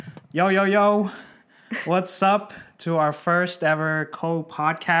Yo, yo, yo. What's up to our first ever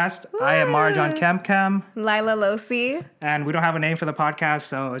co-podcast? I am Marjan Kemkem. Lila, Lossi. And we don't have a name for the podcast,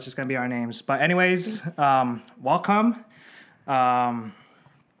 so it's just going to be our names. But anyways, welcome. Hi,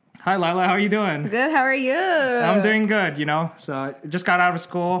 Lila. How are you doing? Good. How are you? I'm doing good, So I just got out of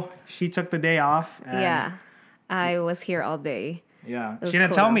school. She took the day off. Yeah. I was here all day. Yeah. She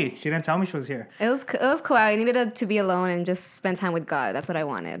didn't tell me. She didn't tell me she was here. It was cool. I needed to be alone and just spend time with God. That's what I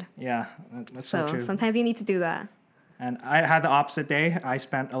wanted. Yeah. That's so true. Sometimes you need to do that. And I had the opposite day. I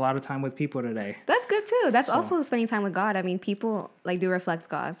spent a lot of time with people today. That's good too. That's also spending time with God. I mean, people do reflect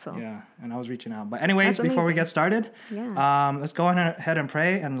God. So yeah, and I was reaching out. But anyways, before we get started, let's go ahead and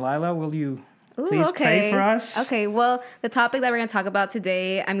pray. And Lila, will you please pray for us? Okay. Well, the topic that we're going to talk about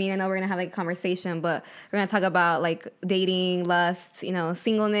today, I mean, I know we're going to have a conversation, but we're going to talk about dating, lust,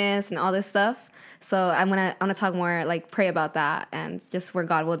 singleness and all this stuff. So I want to talk more, pray about that and just where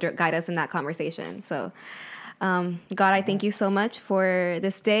God will guide us in that conversation. So God, I thank you so much for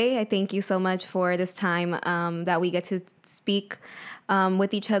this day. I thank you so much for this time that we get to speak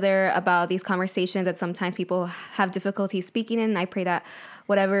with each other about these conversations that sometimes people have difficulty speaking in. I pray that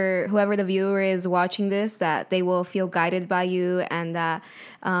whoever the viewer is watching this, that they will feel guided by you and that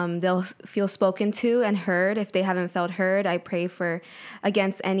they'll feel spoken to and heard. If they haven't felt heard, I pray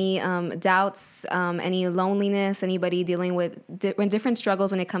against any doubts, any loneliness, anybody dealing with different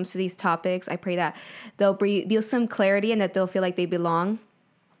struggles when it comes to these topics. I pray that they'll feel some clarity and that they'll feel like they belong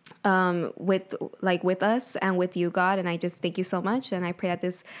with us and with you, God. And I just thank you so much. And I pray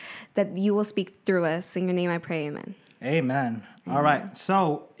that you will speak through us. In your name I pray, amen. Amen. All right.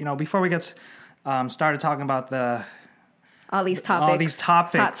 So, before we get started talking about all these topics.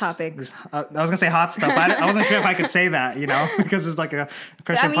 Hot topics. I was going to say hot stuff. I wasn't sure if I could say that, because it's like a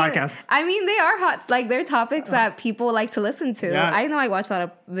Christian podcast. I mean, they are hot. They're topics that people like to listen to. Yeah. I know I watch a lot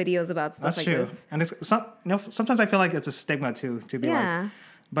of videos about stuff like this. And it's sometimes I feel like it's a stigma too, to be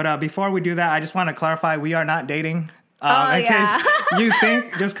But before we do that, I just want to clarify, we are not dating. In case you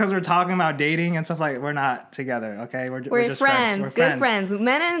think just because we're talking about dating and stuff we're not together, okay? We're just friends. We're good friends.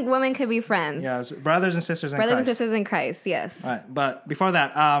 Men and women can be friends. Yes, brothers and sisters in Christ. Brothers and sisters in Christ, yes. All right, but before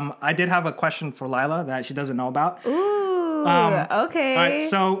that, I did have a question for Lila that she doesn't know about. Ooh, okay. All right,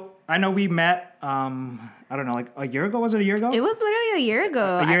 so I know we met, I don't know, a year ago? Was it a year ago? It was literally a year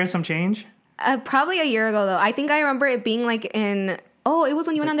ago. A year and some change? Probably a year ago, though. I think I remember it being in... Oh, it was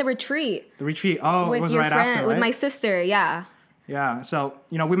when you went on the retreat. The retreat. Oh, it was right after, right? With my sister, yeah. Yeah, so,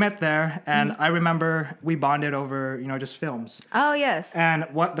 we met there, and I remember we bonded over, just films. Oh, yes. And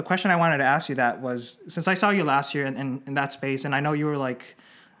the question I wanted to ask you that was, since I saw you last year in that space, and I know you were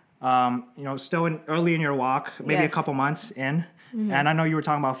still early in your walk, maybe a couple months in, and I know you were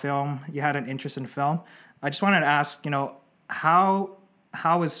talking about film, you had an interest in film. I just wanted to ask, how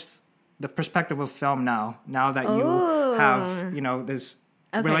is the perspective of film now that you have, this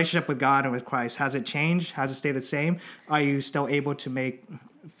relationship with God and with Christ? Has it changed? Has it stayed the same? Are you still able to make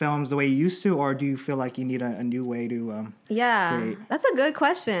films the way you used to, or do you feel like you need a new way to create? That's a good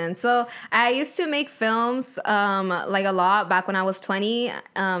question. So I used to make films a lot back when I was 20.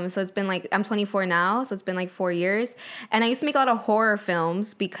 So it's been I'm 24 now, so it's been 4 years. And I used to make a lot of horror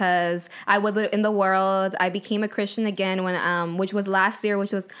films because I was in the world. I became a Christian again which was last year,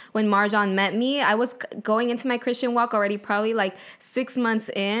 which was when Marjan met me. I was going into my Christian walk already, probably 6 months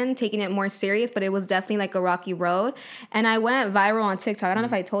in, taking it more serious, but it was definitely a rocky road. And I went viral on TikTok. I don't know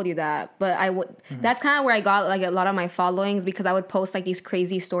if I told you that, but that's kind of where I got a lot of my followings, because I would post these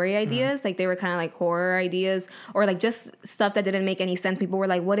crazy story ideas. They were kind of horror ideas, or just stuff that didn't make any sense. People were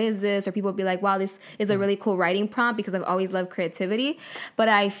like, what is this? Or people would be like, wow, this is a really cool writing prompt, because I've always loved creativity. But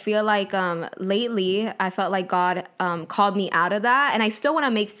I feel lately I felt like God called me out of that, and I still want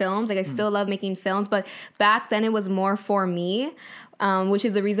to make films. I still love making films, but back then it was more for me. Which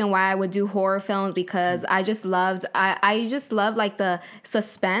is the reason why I would do horror films, because I just loved the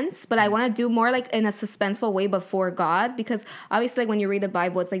suspense, but I want to do more in a suspenseful way before God, because obviously when you read the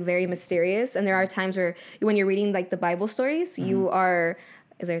Bible, it's very mysterious, and there are times where when you're reading the Bible stories, you are.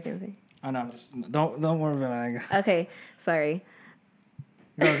 Is there anything? Oh no, just don't worry about it. Okay, sorry.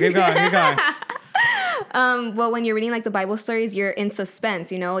 No, keep going. Well, when you're reading the Bible stories, you're in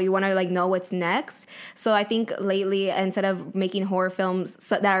suspense, you want to know what's next. So I think lately, instead of making horror films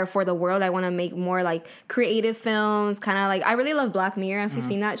that are for the world, I want to make more creative films, kind of I really love Black Mirror. If you've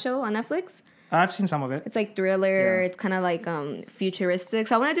seen that show on Netflix. I've seen some of it. It's thriller. Yeah. It's kind of futuristic.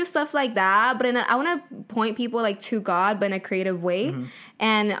 So I want to do stuff like that, but I want to point people to God, but in a creative way,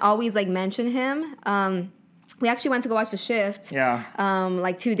 and always mention Him. we actually went to go watch The Shift. Yeah.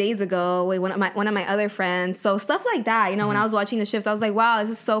 Like 2 days ago with one of my other friends. So stuff like that. You know, when I was watching The Shift, I was like, wow, this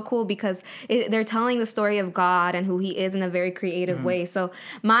is so cool because they're telling the story of God and who He is in a very creative way. So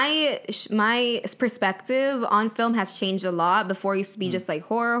my perspective on film has changed a lot. Before it used to be just like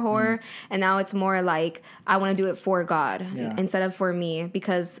horror, and now it's more like I want to do it for God instead of for me.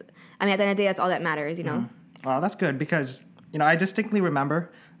 Because I mean, at the end of the day, that's all that matters. You know. Well, that's good because I distinctly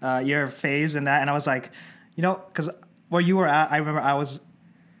remember your phase in that, and I was like. Because where you were at, I remember I was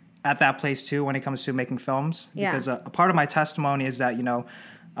at that place too when it comes to making films. Yeah. Because a part of my testimony is that,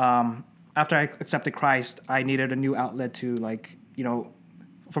 after I accepted Christ, I needed a new outlet to, like,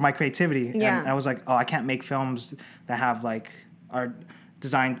 for my creativity. Yeah. And I was like, I can't make films that have, like, are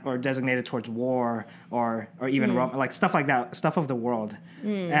designed or designated towards war or even like stuff like that, stuff of the world.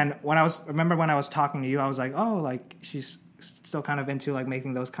 And when I was talking to you, I was like, like, she's still kind of into, like,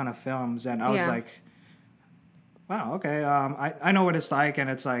 making those kind of films. And I was like... Wow. Okay. I know what it's like, and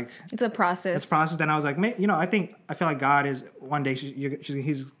it's like it's a process. And I was like, I feel like God is one day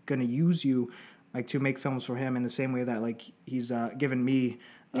He's gonna use you, like, to make films for Him in the same way that, like, He's given me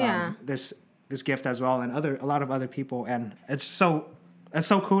this gift as well, and a lot of other people, and it's so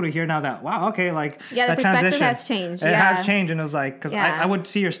cool to hear now that okay, like the perspective has changed. It has changed, and it was like because I would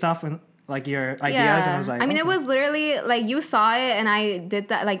see your stuff and. Like your ideas, and I was like, I mean, it was literally like you saw it, and I did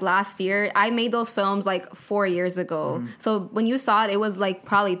that like last year. I made those films like 4 years ago. So when you saw it was like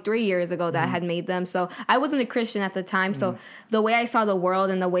probably 3 years ago that I had made them. So I wasn't a Christian at the time. So the way I saw the world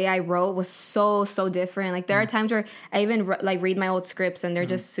and the way I wrote was so different. Like there are times where I even like read my old scripts, and they're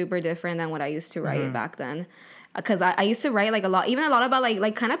just super different than what I used to write back then. Because I used to write like a lot about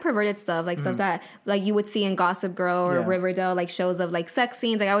like kind of perverted stuff, like stuff that like you would see in Gossip Girl or Riverdale, like shows of like sex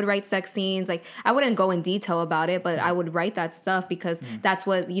scenes. Like I would write sex scenes. Like I wouldn't go in detail about it, but I would write that stuff because that's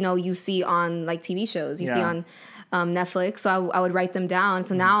what you see on like TV shows, you see on Netflix. So I would write them down.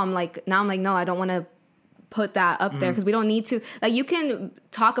 So now I'm like no, I don't want to put that up there because we don't need to. Like you can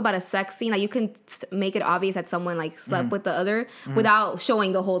talk about a sex scene, like you can make it obvious that someone like slept with the other without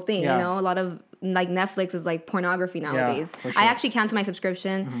showing the whole thing. A lot of like Netflix is like pornography nowadays. For sure. I actually canceled my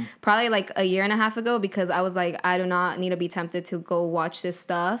subscription probably like a year and a half ago because I was like, I do not need to be tempted to go watch this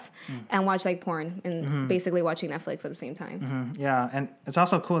stuff and watch like porn and basically watching Netflix at the same time. Yeah, and it's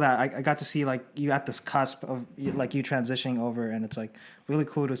also cool that I got to see like you at this cusp of like you transitioning over, and it's like really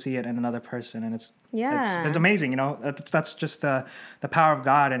cool to see it in another person, and it's amazing. That's just the power of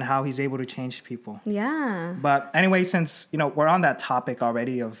God and how He's able to change people. Yeah. But anyway, since we're on that topic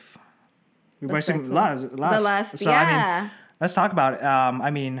already of lust. So I mean, let's talk about it. I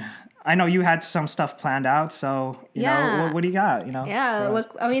mean, I know you had some stuff planned out, so what do you got?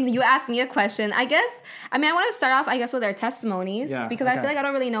 Look, I mean, you asked me a question. I want to start off, with our testimonies because I feel like I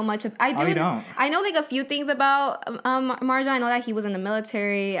don't really know much. I don't. I know like a few things about Marjan. I know that he was in the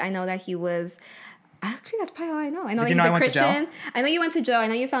military. I know that he was. Actually, that's probably all I know. I know that he's a Christian. I know you went to jail. I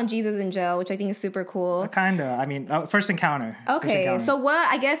know you found Jesus in jail, which I think is super cool. Kinda. I mean, first encounter. Okay, so what?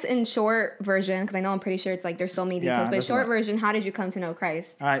 I guess in short version, because I know I'm pretty sure it's like there's so many details. But short version, how did you come to know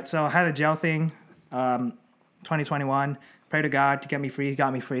Christ? All right, so I had a jail thing, 2021. Pray to God to get me free. He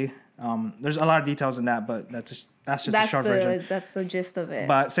got me free. There's a lot of details in that, but that's just a short version. That's the gist of it.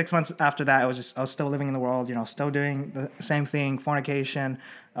 But 6 months after that, I was still living in the world, still doing the same thing, fornication.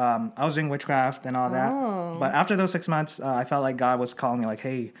 I was doing witchcraft and all that. But after those 6 months, I felt like God was calling me like,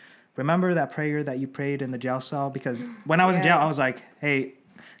 hey, remember that prayer that you prayed in the jail cell? Because when I was in jail, I was like, hey,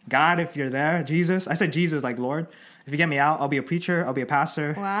 God, if you're there, Jesus. I said Jesus, like, Lord, if you get me out, I'll be a preacher. I'll be a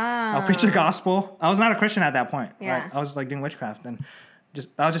pastor. Wow. I'll preach the gospel. I was not a Christian at that point. Yeah. Right? I was like doing witchcraft and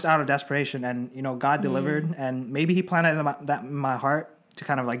I was just out of desperation, and God delivered, and maybe He planted that in my heart to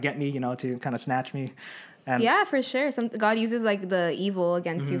kind of like get me, to kind of snatch me. And yeah, for sure. God uses like the evil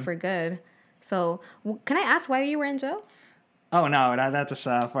against you for good. So, can I ask why you were in jail? Oh no, that's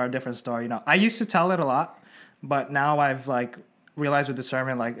just for a different story. I used to tell it a lot, but now I've like realized with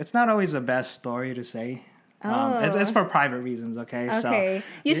discernment, like it's not always the best story to say. It's for private reasons. Okay. So,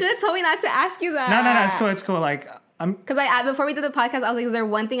 you should have told me not to ask you that. No, it's cool. Like. Because before we did the podcast, I was like, is there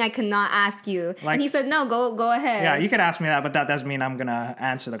one thing I cannot ask you? Like, and he said, no, go ahead. Yeah, you could ask me that, but that doesn't mean I'm going to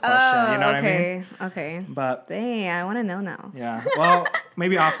answer the question. You know what I mean? Okay. But dang, I want to know now. Yeah. Well,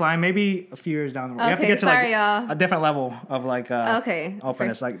 maybe offline, maybe a few years down the road. You have to get to a different level of like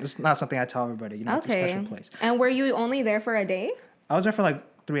openness. Like, it's not something I tell everybody. It's a special place. And were you only there for a day? I was there for like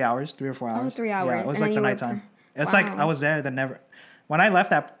 3 hours, 3 or 4 hours. 3 hours. Yeah, it was like the nighttime. It's like I was there, then never. When I left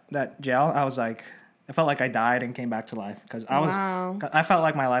that jail, I was like, I felt like I died and came back to life because I felt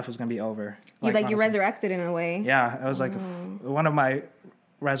like my life was going to be over. You resurrected in a way. Yeah, it was like one of my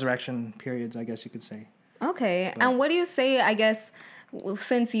resurrection periods, I guess you could say. Okay. And what do you say, I guess,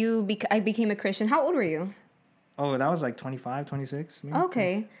 since I became a Christian, how old were you? Oh, that was like 25, 26. Maybe.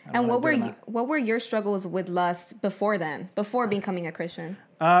 Okay. And what were your struggles with lust before then, before becoming a Christian?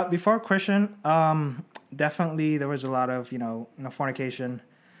 Before Christian, definitely there was a lot of, fornication.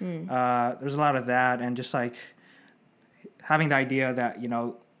 There's a lot of that, and just like having the idea that,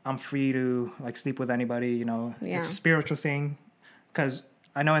 I'm free to like sleep with anybody, it's a spiritual thing. Because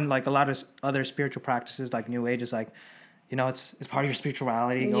I know in like a lot of other spiritual practices, like New Age is like, it's part of your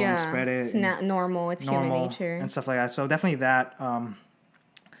spirituality. Go and spread it. It's not normal. It's human nature. And stuff like that. So definitely that.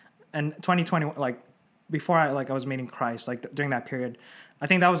 And 2020, like before I was meeting Christ, like during that period, I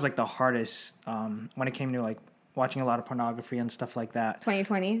think that was like the hardest when it came to like watching a lot of pornography and stuff like that.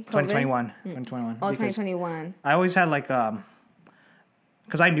 2020? 2021. 2021. Oh, 2021. I always had like,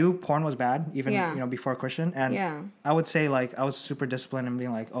 because I knew porn was bad, even, before Christian. And I would say like I was super disciplined and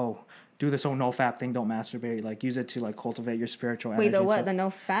being like, oh, do this whole no-fap thing, don't masturbate. Like use it to like cultivate your spiritual energy. Wait, the what? The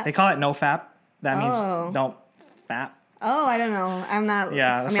no-fap? They call it no-fap. That means don't fap. Oh, I don't know. I'm not.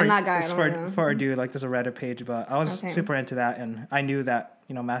 Yeah, I'm not guy. It's for a dude. Like there's a Reddit page, but I was super into that, and I knew that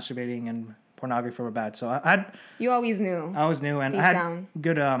masturbating and pornography were bad. So I had. You always knew. I always knew, and I had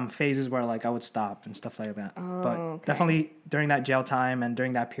good phases where like I would stop and stuff like that. Oh, but definitely during that jail time and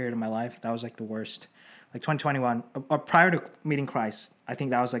during that period of my life, that was like the worst. Like 2021, or prior to meeting Christ, I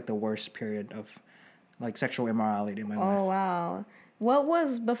think that was like the worst period of like sexual immorality in my life. Oh wow. What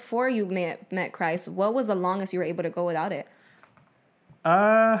was before you met Christ? What was the longest you were able to go without it?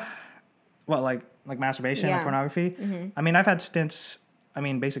 Well, like masturbation and pornography. Mm-hmm. I mean, I've had stints. I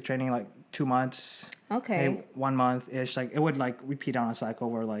mean, basic training like 2 months. Okay. Maybe 1 month ish. Like it would like repeat on a cycle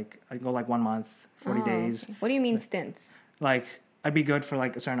where like I'd go like 1 month, 40 days. What do you mean stints? Like I'd be good for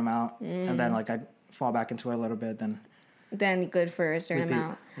like a certain amount, and then like I'd fall back into it a little bit. Then good for a certain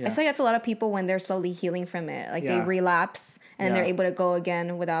amount. Yeah. I feel like that's a lot of people when they're slowly healing from it. Like they relapse and then they're able to go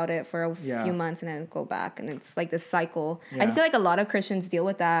again without it for a few months and then go back. And it's like this cycle. Yeah. I feel like a lot of Christians deal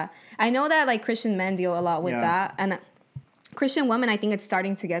with that. I know that like Christian men deal a lot with that. And Christian women, I think it's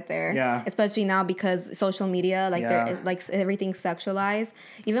starting to get there. Yeah. Especially now because social media, like they're like everything's sexualized.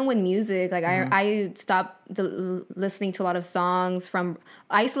 Even with music, like I stopped listening to a lot of songs from.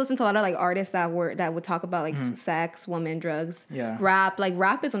 I used to listen to a lot of like artists that would talk about like sex, women, drugs, rap. Like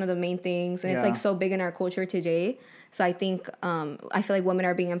rap is one of the main things, and it's like so big in our culture today. So I think I feel like women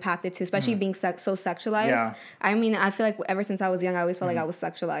are being impacted too, especially being so sexualized. Yeah. I mean, I feel like ever since I was young, I always felt like I was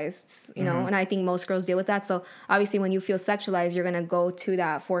sexualized, you know, and I think most girls deal with that. So obviously when you feel sexualized, you're going to go to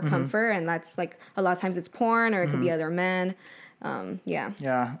that for comfort. And that's like a lot of times it's porn or it could be other men.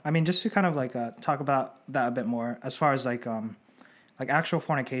 Yeah. I mean, just to kind of like talk about that a bit more as far as like actual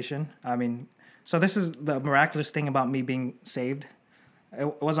fornication. I mean, so this is the miraculous thing about me being saved.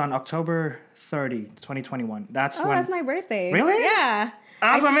 It was on October 30, 2021. That's my birthday. Really? Yeah.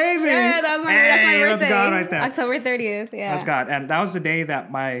 That's amazing. Yeah, that's my birthday. That's God right there. October 30th, yeah. That's God. And that was the day that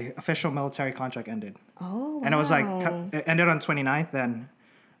my official military contract ended. Oh, wow. And it was like, it ended on 29th, then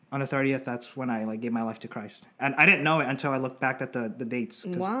on the 30th, that's when I like gave my life to Christ. And I didn't know it until I looked back at the dates.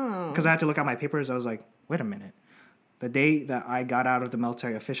 Because I had to look at my papers. I was like, wait a minute. The day that I got out of the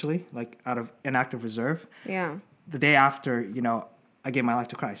military officially, like out of inactive reserve. Yeah. The day after, I gave my life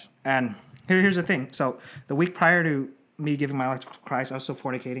to Christ. And here's the thing. So the week prior to me giving my life to Christ, I was still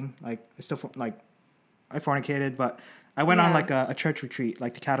fornicating. I fornicated, but I went on like a church retreat,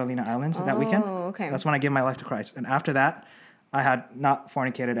 like the Catalina Islands that weekend. Okay. That's when I gave my life to Christ. And after that, I had not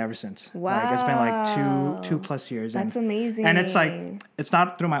fornicated ever since. Wow. Like it's been like two plus years. That's amazing. And it's like, it's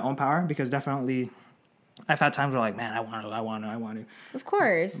not through my own power because definitely I've had times where like, man, I want to. Of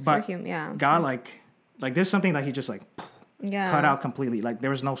course. But God, like there's something that he just like, cut out completely. Like there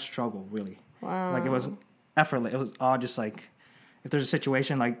was no struggle really. Wow. Like it was effortless. It was all just like if there's a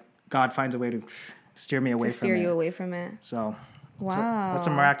situation, like God finds a way to steer me away from it. Steer you away from it. So wow, that's a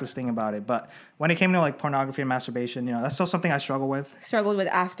miraculous thing about it. But when it came to like pornography and masturbation, that's still something I struggle with. Struggled with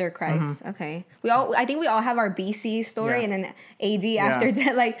after Christ. Okay, I think we all have our BC story and then AD after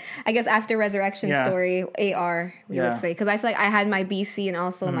death. Like I guess after resurrection story, AR we would say because I feel like I had my BC and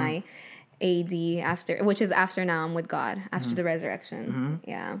also my AD after, which is after now I'm with God after the resurrection.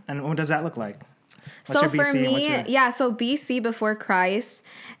 Yeah. And what does that look like? So for me, so BC before Christ,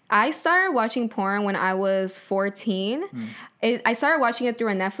 I started watching porn when I was 14. I started watching it through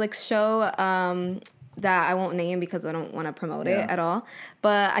a Netflix show. that I won't name because I don't want to promote it at all.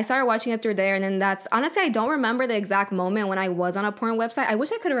 But I started watching it through there, and then that's honestly I don't remember the exact moment when I was on a porn website. I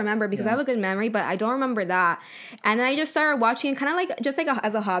wish I could remember because I have a good memory, but I don't remember that. And then I just started watching kind of like just like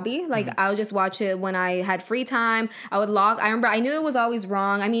as a hobby. Like I would just watch it when I had free time. I would log. I remember I knew it was always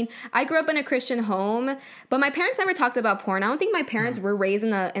wrong. I mean, I grew up in a Christian home, but my parents never talked about porn. I don't think my parents were raised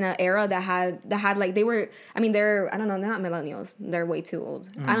in an era that had like they were. I mean, I don't know. They're not millennials. They're way too old.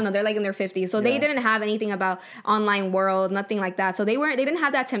 I don't know. They're like in their 50s, so they didn't have anything about online world, nothing like that. So they didn't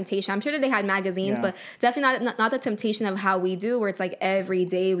have that temptation. I'm sure that they had magazines, but definitely not the temptation of how we do, where it's like every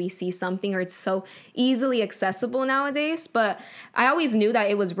day we see something, or it's so easily accessible nowadays. But I always knew that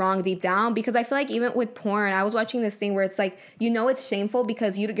it was wrong deep down, because I feel like even with porn, I was watching this thing where it's like, it's shameful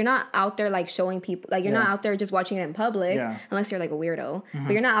because you're not out there like showing people, like you're not out there just watching it in public, unless you're like a weirdo,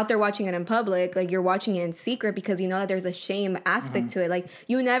 but you're not out there watching it in public, like you're watching it in secret because you know that there's a shame aspect to it. Like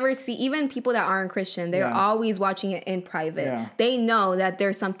you never see, even people that aren't Christian, they're always watching it in private. They know that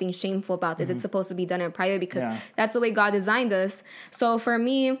there's something shameful about this. It's supposed to be done in private because that's the way God designed us. So for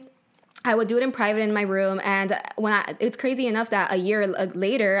me, I would do it in private in my room, and it's crazy enough that a year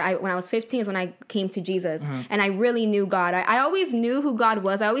later, when I was 15, is when I came to Jesus, and I really knew God. I always knew who God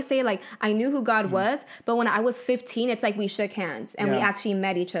was. I always say like I knew who God was, but when I was 15, it's like we shook hands and we actually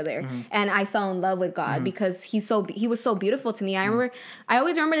met each other, and I fell in love with God because he was so beautiful to me. I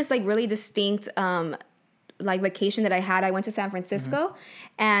always remember this like really distinct like vacation that I had. I went to San Francisco,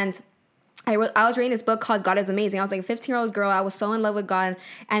 and I was reading this book called God is Amazing. I was like a 15-year-old girl. I was so in love with God.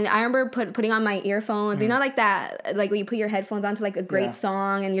 And I remember putting on my earphones, like that, like when you put your headphones on to like a great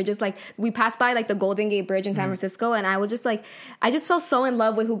song, and you're just like, we passed by like the Golden Gate Bridge in San Francisco, and I was just like, I just felt so in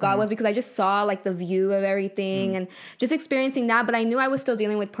love with who God was, because I just saw like the view of everything and just experiencing that. But I knew I was still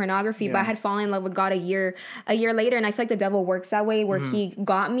dealing with pornography, but I had fallen in love with God a year later. And I feel like the devil works that way, where he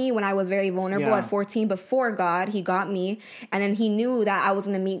got me when I was very vulnerable at 14 before God. He got me, and then he knew that I was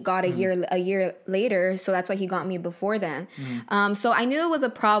going to meet God a year later, so that's why he got me before then. So I knew it was a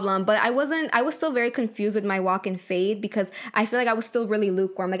problem, but I was still very confused with my walk in faith, because I feel like I was still really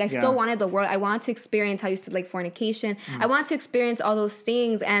lukewarm. Like I still wanted the world. I wanted to experience how you said like fornication. I wanted to experience all those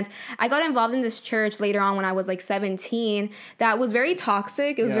things, and I got involved in this church later on when I was like 17 that was very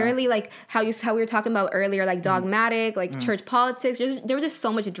toxic. It was very like how we were talking about earlier, like dogmatic, like church politics. There was just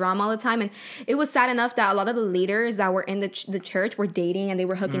so much drama all the time, and it was sad enough that a lot of the leaders that were in the church were dating and they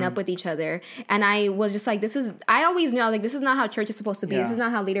were hooking up with each other. And I was just like, I always know, like, this is not how church is supposed to be. This is not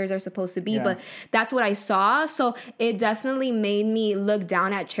how leaders are supposed to be. But that's what I saw. So it definitely made me look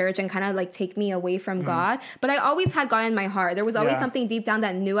down at church and kind of like take me away from God. But I always had God in my heart. There was always something deep down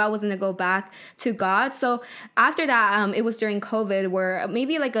that knew I was going to go back to God. So after that, it was during COVID, where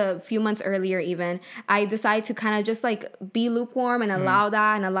maybe like a few months earlier even, I decided to kind of just like be lukewarm and allow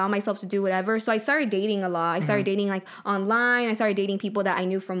that and allow myself to do whatever. So I started dating a lot. I started dating like online. I started dating people that I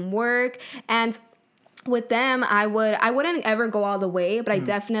knew from work. And with them, I wouldn't ever go all the way, but I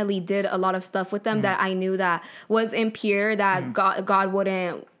definitely did a lot of stuff with them that I knew that was impure, that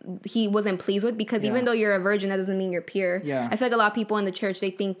God he wasn't pleased with, because even though you're a virgin, that doesn't mean you're pure. I feel like a lot of people in the church,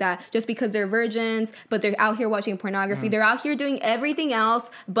 they think that just because they're virgins, but they're out here watching pornography, they're out here doing everything else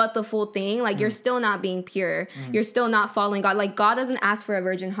but the full thing. Like you're still not being pure. You're still not following God. Like God doesn't ask for a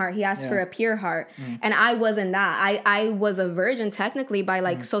virgin heart. He asks for a pure heart. And I wasn't that. I was a virgin technically by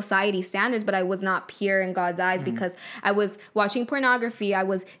like society standards, but I was not pure in God's eyes, because I was watching pornography. I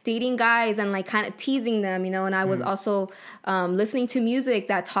was dating guys and like kind of teasing them, and I was also listening to music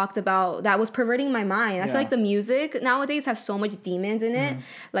that was perverting my mind. I feel like the music nowadays has so much demons in it,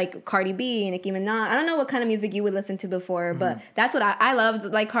 like Cardi B, Nicki Minaj. I don't know what kind of music you would listen to before, but that's what I loved,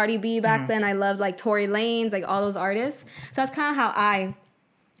 like Cardi B back then. I loved like Tory Lanez, like all those artists. So that's kind of how I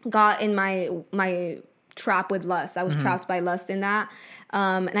got in my trap with lust. I was trapped by lust in that.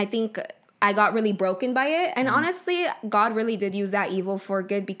 And I think I got really broken by it. And honestly, God really did use that evil for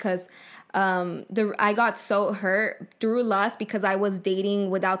good, because I got so hurt through lust, because I was dating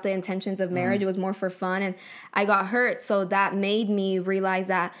without the intentions of marriage. It was more for fun, and I got hurt. So that made me realize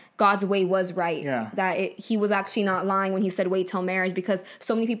that God's way was right. That he was actually not lying when he said wait till marriage, because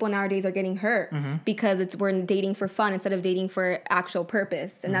so many people nowadays are getting hurt because we're dating for fun instead of dating for actual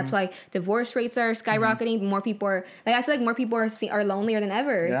purpose. And that's why divorce rates are skyrocketing. More people are like, I feel like more people are lonelier than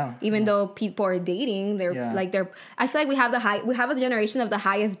ever. Even though people are dating, I feel like we have a generation of the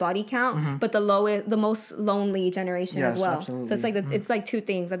highest body count, but the most lonely generation as well. Absolutely. So it's like it's like two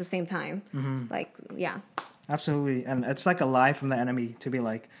things at the same time. Like absolutely. And it's like a lie from the enemy to be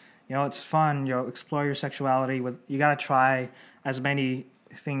like, it's fun, explore your sexuality you got to try as many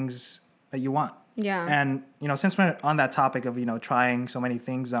things that you want. And since we're on that topic of trying so many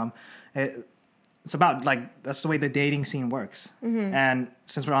things, it's about like that's the way the dating scene works. And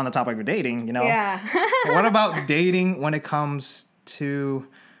since we're on the topic of dating, what about dating when it comes to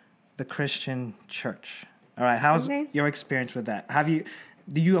the Christian church? All right, how's your experience with that?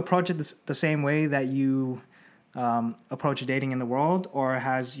 Do you approach it the same way that you approach dating in the world, or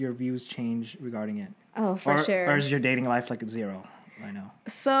has your views changed regarding it? Oh, for sure. Or is your dating life like a zero right now?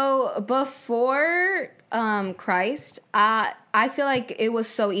 So before Christ, I feel like it was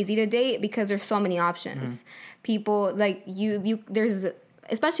so easy to date because there's so many options. People like there's,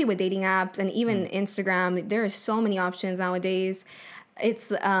 especially with dating apps and even Instagram, there are so many options nowadays.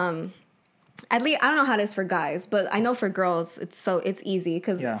 It's at least I don't know how it is for guys, but I know for girls it's easy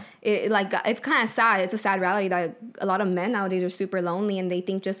because it's kind of sad. It's a sad reality that a lot of men nowadays are super lonely, and they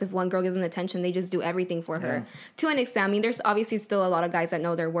think just if one girl gives them attention, they just do everything for her. To an extent, I mean, there's obviously still a lot of guys that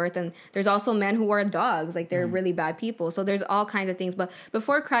know their worth, and there's also men who are dogs, like they're really bad people. So there's all kinds of things. But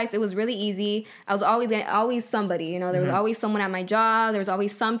before Christ, it was really easy. I was always somebody. There was always someone at my job. There was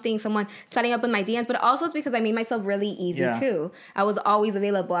always someone setting up in my DMs. But also it's because I made myself really easy too. I was always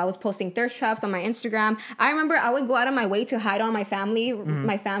available. I was posting thirst traps on my Instagram. I remember I would go out of my way to hide on my family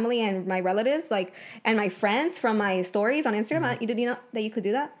and my relatives, and my friends from my stories on Instagram. Did you know that you could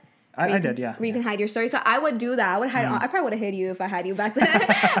do that? I did, yeah. Where you can hide your story. So I would do that. I would hide. I probably would have hid you if I had you back then.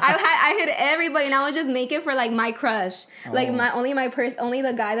 I hid everybody, and I would just make it for like my crush. Like only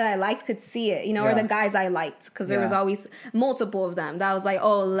the guy that I liked could see it, or the guys I liked, because there was always multiple of them. That was like,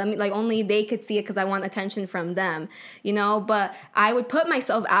 only they could see it because I want attention from them, But I would put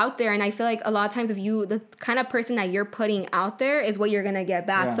myself out there, and I feel like a lot of times the kind of person that you're putting out there is what you're gonna get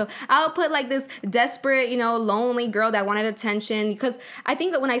back. Yeah. So I'll put like this desperate, lonely girl that wanted attention, because I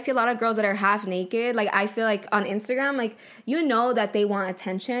think that when I see a lot of girls that are half naked, like I feel like on Instagram, like that they want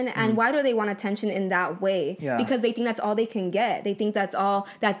attention, and why do they want attention in that way? Because they think that's all they can get. They think that's all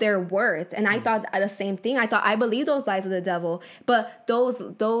that they're worth. And I thought the same thing. I believed those lies of the devil, but those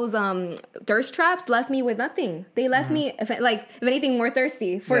thirst traps left me with nothing. They left me if anything more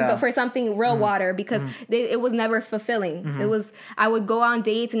thirsty for something real water, because it was never fulfilling. It was, I would go on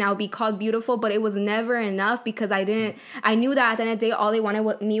dates and I would be called beautiful, but it was never enough, because I knew that at the end of the day all they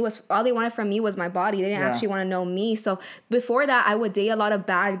wanted from me was my body. They didn't actually want to know me. So before that, I would date a lot of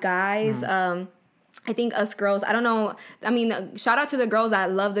bad guys. I think us girls, I don't know. I mean, shout out to the girls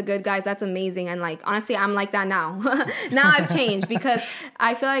that love the good guys. That's amazing. And honestly, I'm like that now. Now I've changed, because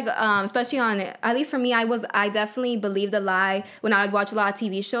I feel like, especially at least for me, I definitely believed the lie when I would watch a lot of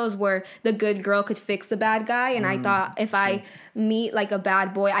TV shows where the good girl could fix the bad guy. And I thought if I meet like a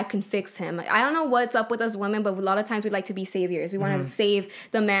bad boy, I can fix him. I don't know what's up with us women, but a lot of times we like to be saviors. We want to save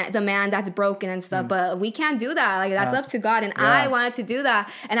the man that's broken and stuff, but we can't do that. Like that's up to God. And I wanted to do that.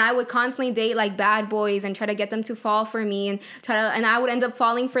 And I would constantly date like bad boys and try to get them to fall for me, and I would end up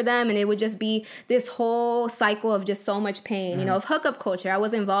falling for them, and it would just be this whole cycle of just so much pain, of hookup culture. I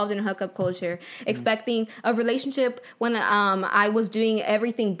was involved in hookup culture, expecting a relationship when I was doing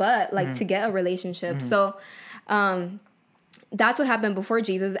everything but to get a relationship. So that's what happened before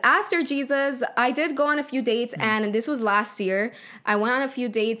Jesus. After Jesus, I did go on a few dates, and this was last year. I went on a few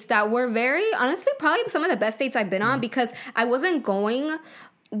dates that were very, honestly, probably some of the best dates I've been on, because I wasn't going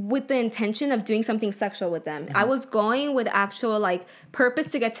with the intention of doing something sexual with them. I was going with actual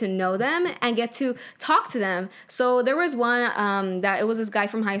purpose to get to know them and get to talk to them. So there was one that it was this guy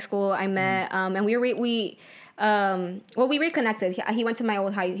from high school I met, and we reconnected. He went to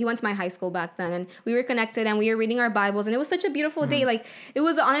my high school back then, and we reconnected, and we were reading our Bibles, and it was such a beautiful day. It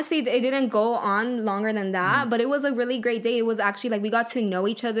was, honestly, it didn't go on longer than that, but it was a really great day. It was actually we got to know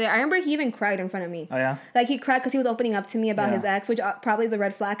each other. I remember he even cried in front of me. Oh yeah? He cried because he was opening up to me about his ex, which probably is a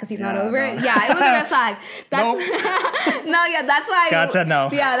red flag because he's not over it. Yeah, it was a red flag. That's why God said no.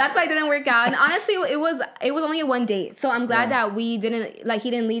 Yeah, that's why it didn't work out. And honestly, it was only a one date, so I'm glad that we didn't, he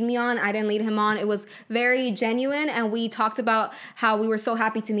didn't lead me on, I didn't lead him on. It was very genuine, and we talked about how we were so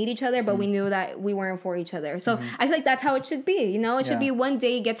happy to meet each other, but we knew that we weren't for each other. So I feel like that's how it should be. It should be one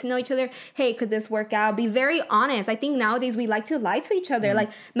day, get to know each other. Hey, could this work out? Be very honest. I think nowadays we like to lie to each other.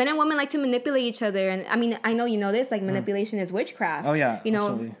 Men and women like to manipulate each other. And I mean, I know you know this, manipulation is witchcraft. Oh yeah,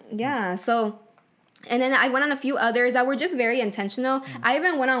 absolutely. Yeah. So, and then I went on a few others that were just very intentional. I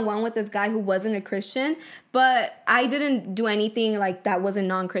even went on one with this guy who wasn't a Christian, but I didn't do anything that wasn't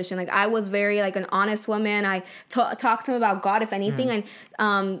non-Christian. I was very an honest woman. I talked to him about God, if anything. And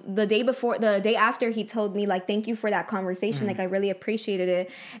the day after, he told me like, thank you for that conversation. Like, I really appreciated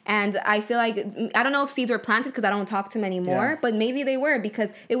it. And I feel like, I don't know if seeds were planted because I don't talk to him anymore, but maybe they were,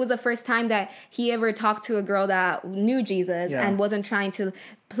 because it was the first time that he ever talked to a girl that knew Jesus and wasn't trying to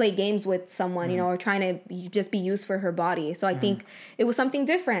play games with someone, you know, or trying to just be used for her body. So I think it was something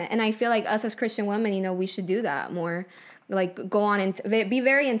different. And I feel like us as Christian women, you know, we should do that more. Like, go on and be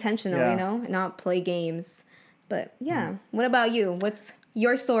very intentional, you know, not play games. But what about you? What's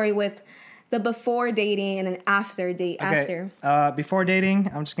your story with the before dating and then after date? Okay. Before dating,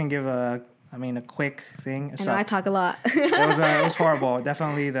 I'm just gonna give a quick thing. I know I talk a lot. It was horrible.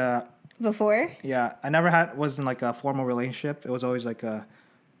 Definitely the before. Yeah, I never was in like a formal relationship. It was always like a,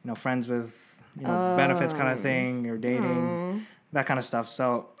 you know, friends with, you know, benefits kind of thing, or dating, that kind of stuff.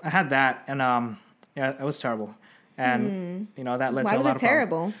 So I had that, and it was terrible. And, you know, that led to a lot of... Why was it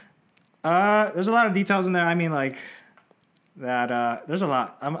terrible? There's a lot of details in there. I mean, like, that, there's a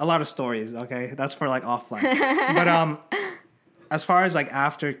lot of stories, okay? That's for, like, offline. But, as far as, like,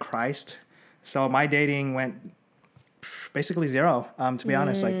 after Christ, so my dating went basically zero, to be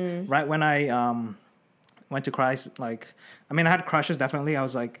honest. Like, right when I, went to Christ, like, I mean, I had crushes, definitely. I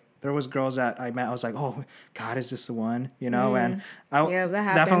was, like... There was girls that I met. I was like, "Oh, God, is this the one?" You know, and I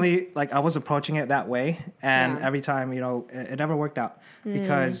definitely like I was approaching it that way. And every time, you know, it never worked out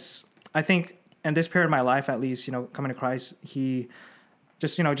because I think in this period of my life, at least, you know, coming to Christ, he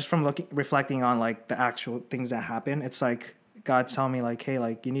just, you know, just from reflecting on like the actual things that happen, it's like God's telling me like, "Hey,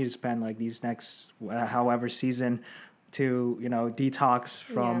 like you need to spend like these next however season to, you know, detox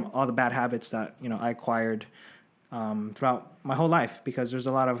from all the bad habits that, you know, I acquired." Throughout my whole life, because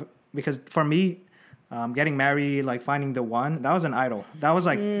for me, getting married, like finding the one, that was an idol. That was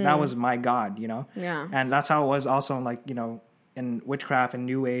like, that was my God, you know? Yeah. And that's how it was also like, you know, in witchcraft and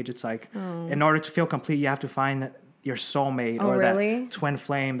New Age, it's like, in order to feel complete, you have to find your soulmate that twin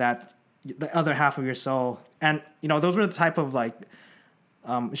flame, that the other half of your soul. And, you know, those were the type of like,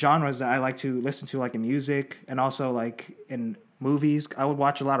 genres that I like to listen to, like in music and also like in movies. I would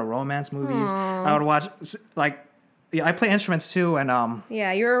watch a lot of romance movies. I would watch like, yeah, I play instruments too, and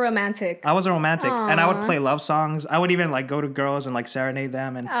you're a romantic. I was a romantic, and I would play love songs. I would even like go to girls and like serenade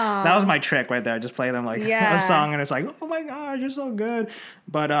them, and that was my trick right there. Just play them like a song, and it's like, oh my God, you're so good.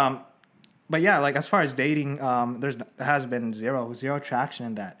 But yeah, like as far as dating, there has been zero traction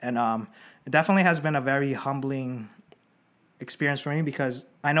in that, and it definitely has been a very humbling experience for me, because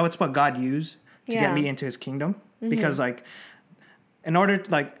I know it's what God used to get me into His kingdom. Because like, in order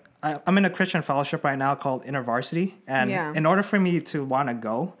to like. I'm in a Christian fellowship right now called InterVarsity, and in order for me to want to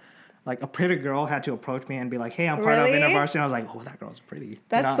go, like a pretty girl had to approach me and be like, "Hey, I'm part of InterVarsity." And I was like, "Oh, that girl's pretty."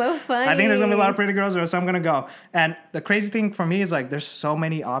 That's so funny. I think there's gonna be a lot of pretty girls there, so I'm gonna go. And the crazy thing for me is like, there's so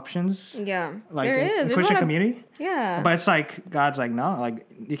many options. Yeah, like there is. In Christian community. Yeah, but it's like God's like, no, like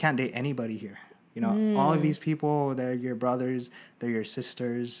you can't date anybody here. You know, all of these people, they're your brothers, they're your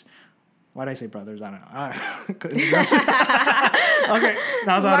sisters. Why did I say brothers? I don't know. Okay,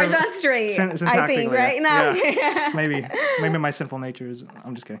 that was Marjan straight. I think right now. Yeah. maybe my sinful nature is.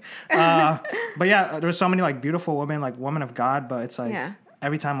 I'm just kidding. But yeah, there were so many like beautiful women, like women of God. But it's like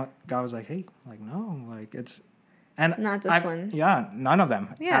every time God was like, "Hey, like no, like it's." And not this one. Yeah, none of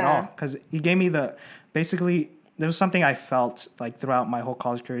them at all. Because He gave me basically. There was something I felt like throughout my whole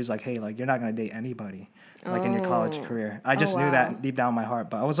college career is like, hey, like you're not gonna date anybody. Like in your college career. I just knew that deep down in my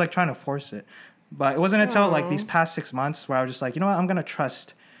heart, but I was like trying to force it. But it wasn't until like these past 6 months where I was just like, you know what, I'm going to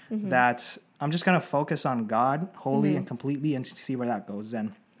trust that I'm just going to focus on God wholly and completely and see where that goes.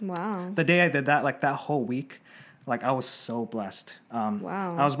 And the day I did that, like that whole week, like I was so blessed.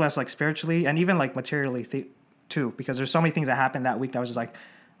 I was blessed like spiritually and even like materially too, because there's so many things that happened that week that I was just like,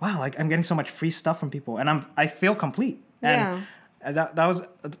 wow, like I'm getting so much free stuff from people and I feel complete. And that was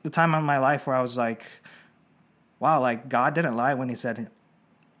the time in my life where I was like, wow, like God didn't lie when He said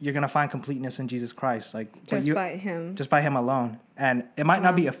you're gonna find completeness in Jesus Christ, like just by Him alone. And it might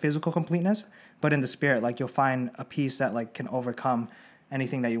not be a physical completeness, but in the spirit, like you'll find a peace that like can overcome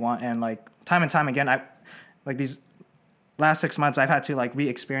anything that you want. And like time and time again, I like these last 6 months, I've had to like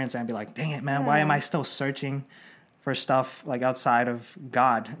re-experience it and be like, dang it, man, why am I still searching for stuff like outside of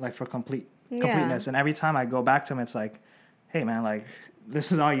God, like for completeness? And every time I go back to Him, it's like, hey, man, like.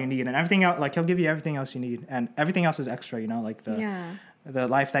 This is all you need, and everything else, like He'll give you everything else you need, and everything else is extra, you know, like the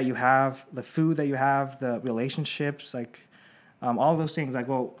life that you have, the food that you have, the relationships, like all of those things, like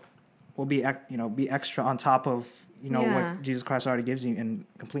will be be extra on top of what Jesus Christ already gives you in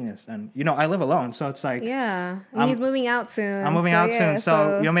completeness. And I live alone, so it's like He's moving out soon. I'm moving out soon,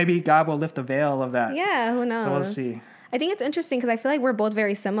 so maybe God will lift the veil of that. Yeah, who knows? So we'll see. I think it's interesting because I feel like we're both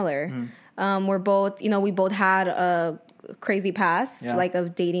very similar. We're both, we both had crazy past, like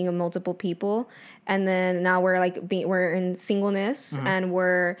of dating multiple people, and then now we're like we're in singleness, and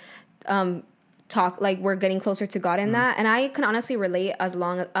we're we're getting closer to God in that. And I can honestly relate a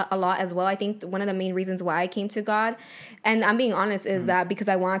lot as well. I think one of the main reasons why I came to God, and I'm being honest, is that because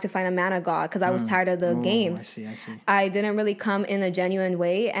I wanted to find a man of God, because I was tired of the games. I see. I didn't really come in a genuine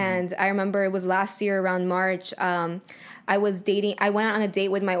way. And I remember it was last year around March, I went on a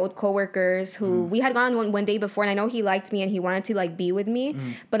date with my old coworkers who we had gone one day before, and I know he liked me and he wanted to like be with me,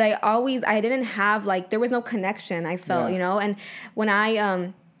 but I didn't have like, there was no connection, I felt, you know. And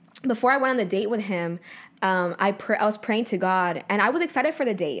when before I went on the date with him, I was praying to God, and I was excited for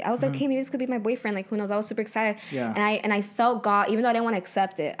the date. I was like, hey, maybe this could be my boyfriend. Like, who knows? I was super excited. Yeah. And I felt God, even though I didn't want to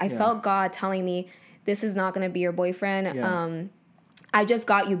accept it, I felt God telling me, this is not going to be your boyfriend. Yeah. I just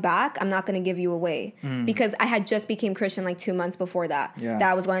got you back. I'm not going to give you away. Because I had just became Christian like 2 months before that. Yeah.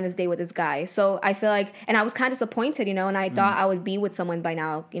 That I was going on this date with this guy. So I feel like, and I was kind of disappointed, you know, and I thought I would be with someone by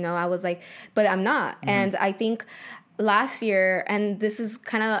now, you know. I was like, but I'm not. And I think last year, and this is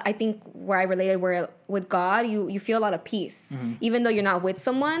kind of, I think, where I related, where with God, you feel a lot of peace. Even though you're not with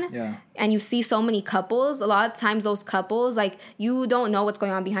someone, and you see so many couples, a lot of times those couples, like, you don't know what's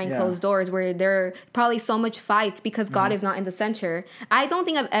going on behind closed doors, where there are probably so much fights because God is not in the center. I don't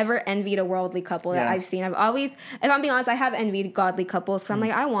think I've ever envied a worldly couple that I've seen. I've always, if I'm being honest, I have envied godly couples, because I'm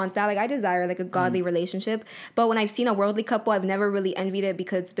like, I want that. Like, I desire like a godly relationship. But when I've seen a worldly couple, I've never really envied it,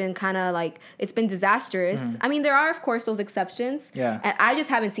 because it's been kind of like, it's been disastrous. I mean, there are, of course, those exceptions. And I just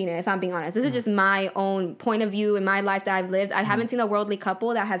haven't seen it, if I'm being honest. This is just my own point of view in my life that I've lived. I haven't seen a worldly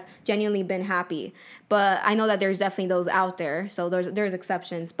couple that has genuinely been happy. But I know that there's definitely those out there. So there's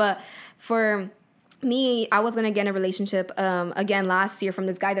exceptions. But for me, I was going to get in a relationship again last year from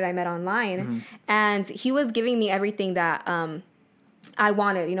this guy that I met online. And he was giving me everything that I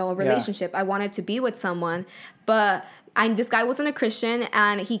wanted, you know, a relationship. I wanted to be with someone. But this guy wasn't a Christian,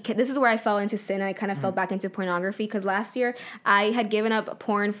 and this is where I fell into sin, and I kind of fell back into pornography, because last year I had given up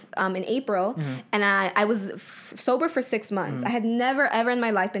porn in April, and I was sober for 6 months. I had never ever in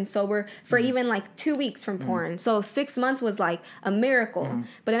my life been sober for even like 2 weeks from porn. So 6 months was like a miracle.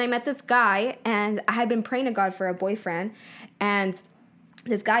 But then I met this guy, and I had been praying to God for a boyfriend, and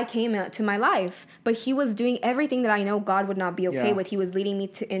this guy came to my life, but he was doing everything that I know God would not be okay with. He was leading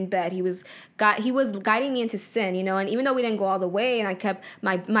me in bed. He was guiding me into sin, you know. And even though we didn't go all the way, and I kept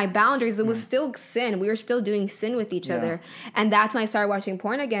my boundaries, it was still sin. We were still doing sin with each other. And that's when I started watching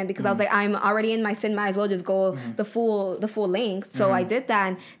porn again, because I was like, I'm already in my sin, might as well just go the full length. So I did that,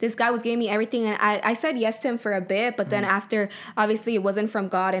 and this guy was giving me everything, and I said yes to him for a bit, but then after, obviously it wasn't from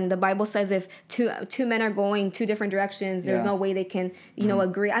God, and the Bible says if two men are going two different directions, there's no way they can, you know,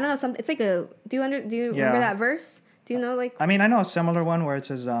 agree. I don't know. It's like do you remember that verse? Do you know, like? I mean, I know a similar one where it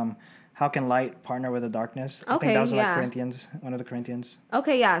says, how can light partner with the darkness? I think that was like Corinthians, one of the Corinthians.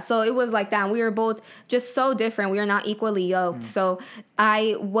 Okay, yeah. So it was like that. We were both just so different. We were not equally yoked. So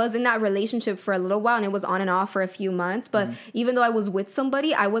I was in that relationship for a little while, and it was on and off for a few months. But even though I was with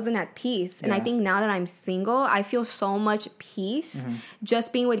somebody, I wasn't at peace. And I think now that I'm single, I feel so much peace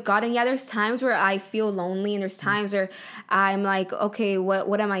just being with God. And yeah, there's times where I feel lonely, and there's times where I'm like, okay,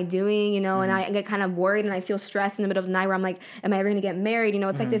 what am I doing? You know, and I get kind of worried, and I feel stressed in the middle of the night where I'm like, am I ever going to get married? You know,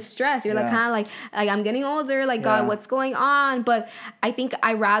 it's like this stress. You're like kind of like I'm getting older, like God, what's going on? But I think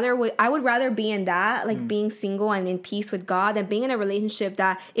I would rather be in that, like being single and in peace with God, than being in a relationship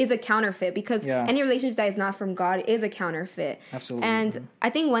that is a counterfeit, because any relationship that is not from God is a counterfeit. Absolutely. And I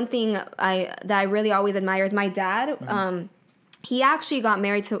think one thing that I really always admire is my dad. He actually got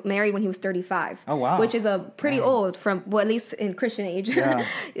married when he was 35. Oh, wow. Which is a pretty old, from, well, at least in Christian age,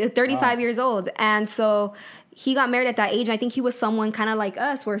 35 years old. And so he got married at that age, and I think he was someone kind of like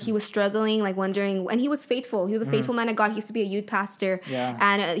us, where he was struggling, like wondering, and he was faithful. He was a faithful man of God. He used to be a youth pastor,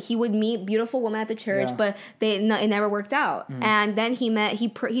 and he would meet beautiful women at the church, but it never worked out. And then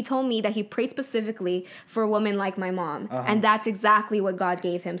he told me that he prayed specifically for a woman like my mom, and that's exactly what God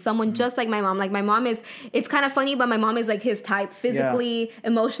gave him. Someone just like my mom. Like my mom is, it's kind of funny, but my mom is like his type, physically,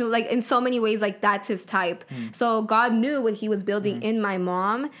 emotionally, like in so many ways, like that's his type. So God knew what he was building in my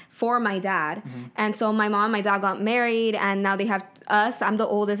mom for my dad. And so my dad got married, and now they have us. I'm the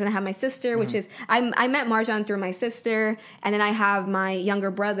oldest, and I have my sister, which is, I met Marjan through my sister, and then I have my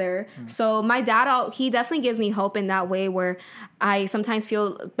younger brother. So my dad, he definitely gives me hope in that way, where I sometimes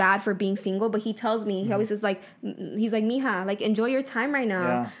feel bad for being single, but he tells me, he always says like, he's like, mija, like enjoy your time right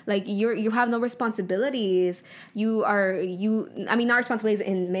now. Like you have no responsibilities. I mean, not responsibilities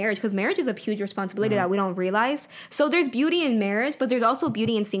in marriage, because marriage is a huge responsibility that we don't realize. So there's beauty in marriage, but there's also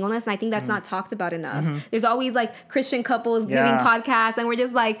beauty in singleness, and I think that's not talked about enough. There's always like Christian couples giving podcasts, and we're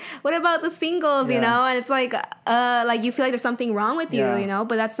just like, what about the singles, you know? And it's like you feel like there's something wrong with you, you know?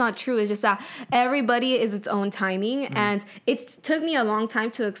 But that's not true. It's just that everybody is its own timing, and it took me a long time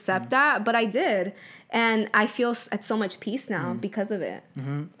to accept that, but I did. And I feel at so much peace now because of it.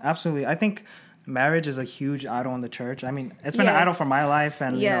 Mm-hmm. Absolutely. I think marriage is a huge idol in the church. I mean, it's been an idol for my life,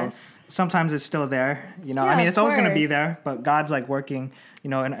 and you know, sometimes it's still there. You know, I mean, it's always going to be there, but God's like working, you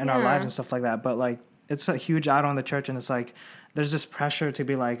know, in our lives and stuff like that. But like, it's a huge idol in the church, and it's like there's this pressure to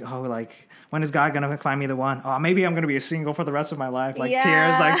be like, oh, like, when is God gonna find me the one? Oh, maybe I'm gonna be a single for the rest of my life. Like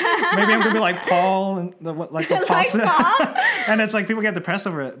tears, like maybe I'm gonna be like Paul and the Paul. And it's like people get depressed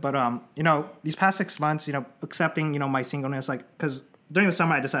over it. But you know, these past 6 months, you know, accepting, you know, my singleness, like, because during the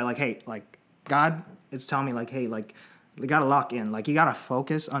summer I decided like, hey, like God is telling me like, hey, like you gotta lock in, like you gotta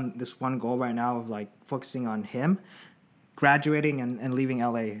focus on this one goal right now of like focusing on Him. Graduating and leaving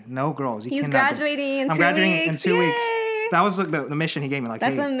LA. No girls. He's graduating in 2 weeks. I'm graduating in 2 weeks. That was like the mission he gave me. Like,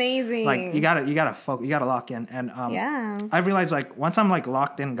 that's hey, amazing. Like you gotta focus, you gotta lock in. And I realized like once I'm like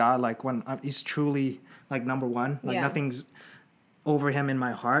locked in God, like when He's truly like number one, like nothing's over Him in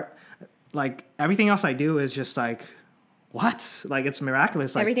my heart. Like everything else I do is just like, what? Like it's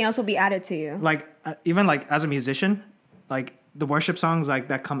miraculous. Like, everything else will be added to you. Like even like as a musician, like the worship songs like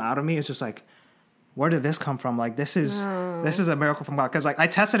that come out of me is just like, where did this come from? Like this is a miracle from God. Because like I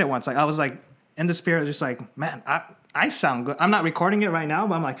tested it once. Like I was like in the spirit, just like, man, I sound good. I'm not recording it right now,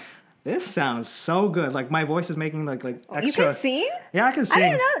 but I'm like, this sounds so good. Like my voice is making like extra. You can sing? Yeah, I can sing. I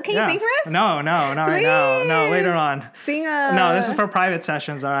didn't know. Can you sing for us? No, right now. No, later on. Sing No, this is for private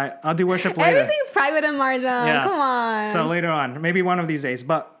sessions. All right, I'll do worship later. Everything's private in Marjan. Yeah. Come on. So later on, maybe one of these days.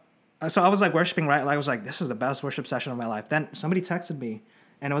 But so I was like worshiping, right? Like I was like, this is the best worship session of my life. Then somebody texted me.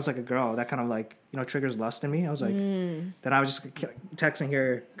 And it was like a girl that kind of like, you know, triggers lust in me. I was like, then I was just texting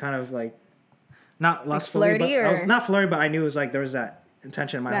her kind of like, not lustfully, but I was not flirty, but I knew it was like there was that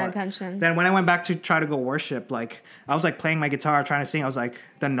intention in my heart. Intention. Then when I went back to try to go worship, like I was like playing my guitar, trying to sing. I was like,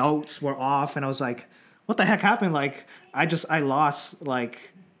 the notes were off, and I was like, what the heck happened? Like I lost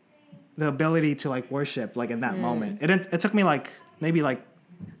like the ability to like worship like in that moment. It took me like maybe like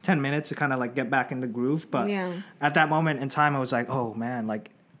 10 minutes to kind of like get back in the groove, but at that moment in time I was like, oh man, like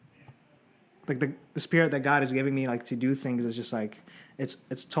the spirit that God is giving me like to do things is just like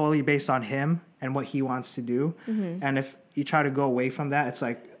it's totally based on Him and what He wants to do. And if you try to go away from that, it's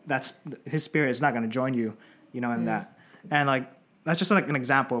like that's His spirit is not going to join you, you know, in that. And like that's just like an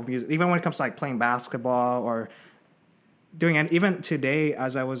example of music. Even when it comes to like playing basketball or doing, and even today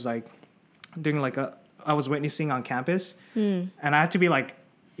as I was like doing like I was witnessing on campus, and I had to be like,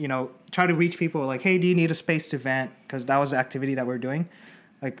 you know, try to reach people like, hey, do you need a space to vent? Because that was the activity that we were doing.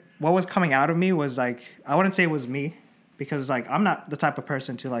 Like, what was coming out of me was like, I wouldn't say it was me, because like I'm not the type of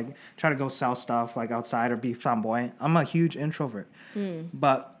person to like try to go sell stuff like outside or be flamboyant. I'm a huge introvert.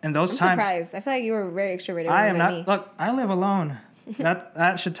 But in those times, surprised. I feel like you were very extroverted. I am not. Me. Look, I live alone.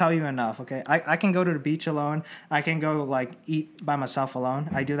 That should tell you enough. Okay, I can go to the beach alone. I can go like eat by myself alone.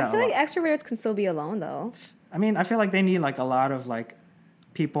 I do that. I feel like extroverts can still be alone though. I mean, I feel like they need like a lot of like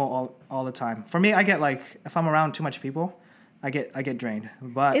people all the time. For me, I get like if I'm around too much people, I get drained.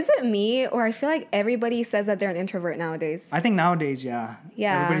 But is it me, or I feel like everybody says that they're an introvert nowadays? I think nowadays, yeah,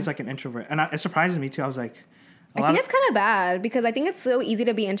 everybody's like an introvert, and it surprises me too. I was like, I think it's kind of bad because I think it's so easy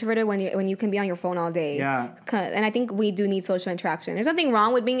to be introverted when you can be on your phone all day. Yeah, and I think we do need social interaction. There's nothing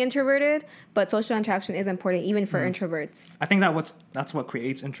wrong with being introverted, but social interaction is important even for introverts. I think that's what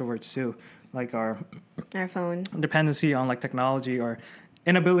creates introverts too, like our phone dependency on like technology or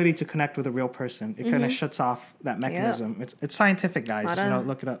inability to connect with a real person. It kind of shuts off that mechanism. It's scientific, guys.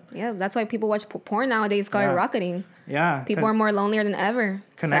 Look it up. Yeah, that's why people watch porn nowadays. Skyrocketing. Yeah, people are more lonelier than ever.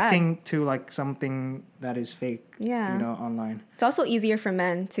 Connecting to like something that is fake. Yeah, you know, online. It's also easier for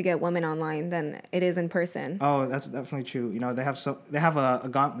men to get women online than it is in person. Oh, that's definitely true. You know, they have a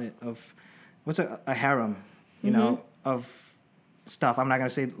gauntlet of a harem. You know, of stuff. I'm not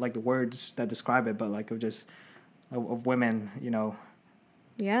gonna say like the words that describe it, but like of women. You know.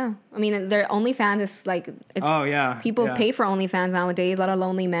 Yeah, I mean, their OnlyFans is like, people pay for OnlyFans nowadays. A lot of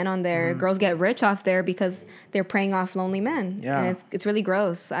lonely men on there. Girls get rich off there because they're preying off lonely men. Yeah, and it's really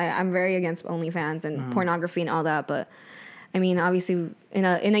gross. I'm very against OnlyFans and pornography and all that. But I mean, obviously, in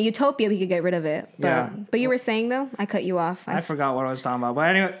a utopia, we could get rid of it. But you were saying though, I cut you off. I forgot what I was talking about.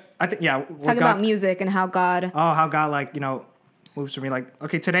 But anyway, I think talking about music and how God. Oh, how God like moves for me. Like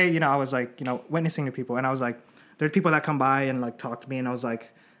okay, today I was like witnessing to people, and I was like. There's people that come by and like talk to me, and I was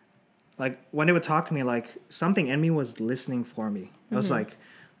like when they would talk to me, like something in me was listening for me. It was like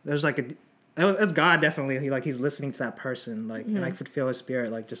there's like it's God definitely. He's listening to that person, like, and I could feel his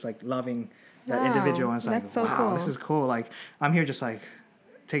spirit, like, just like loving that individual. And it's like, so wow, cool. this is cool. Like, I'm here just like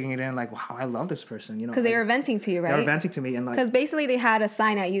taking it in, like, wow, I love this person. You know, because they were venting to you, right? They were venting to me, and like, because basically they had a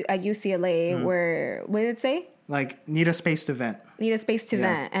sign at UCLA where what did it say? Like, need a space to vent. Need a space to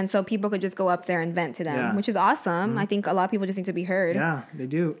vent, and so people could just go up there and vent to them, which is awesome. I think a lot of people just need to be heard. Yeah, they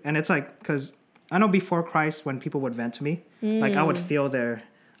do, and it's like because I know before Christ, when people would vent to me, like I would feel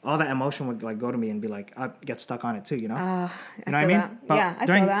all that emotion would like go to me and be like, I'd get stuck on it too, you know? You know what I mean? That. But I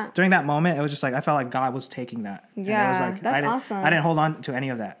feel that. During that moment, it was just like, I felt like God was taking that. Yeah, and it was like, that's awesome. I didn't hold on to any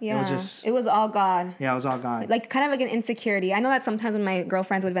of that. Yeah. It was all God. Yeah, it was all God. Like kind of like an insecurity. I know that sometimes when my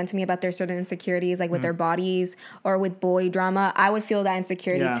girlfriends would vent to me about their certain insecurities, like with their bodies or with boy drama, I would feel that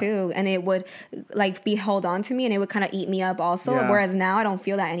insecurity too. And it would like be held on to me and it would kind of eat me up also. Yeah. Whereas now I don't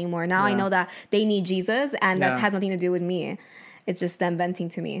feel that anymore. Now I know that they need Jesus and that has nothing to do with me. It's just them venting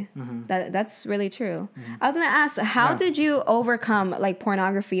to me. That's really true. I was going to ask, how did you overcome like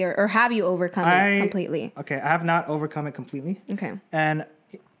pornography or have you overcome it completely? Okay, I have not overcome it completely. Okay. And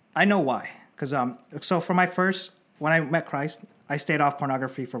I know why. Because so for when I met Christ, I stayed off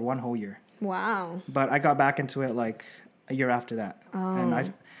pornography for 1 whole year. Wow. But I got back into it like a year after that.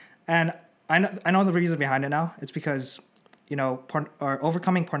 Oh. And I know the reason behind it now. It's because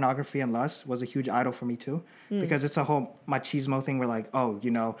overcoming pornography and lust was a huge idol for me too, because it's a whole machismo thing where like,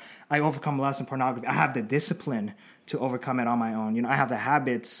 I overcome lust and pornography. I have the discipline to overcome it on my own. I have the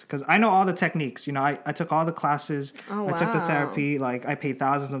habits because I know all the techniques. I took all the classes. Oh, I took the therapy. Like I paid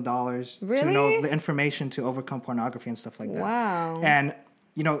thousands of dollars to know the information to overcome pornography and stuff like that. Wow. And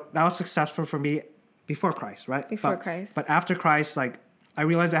that was successful for me before Christ, right? Christ. But after Christ, like I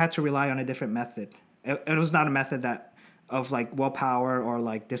realized I had to rely on a different method. It was not a method of like willpower or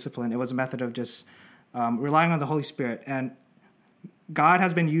like discipline. It was a method of just relying on the Holy Spirit. And God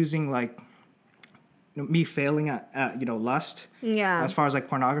has been using like me failing at lust. Yeah. As far as like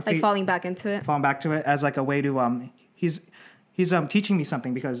pornography. Like falling back into it. Falling back to it as like a way to he's teaching me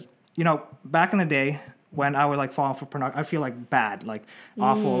something because back in the day when I would like fall for pornography, I feel like bad, like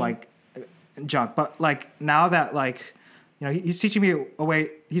awful, like junk. But like now that like he's teaching me a way.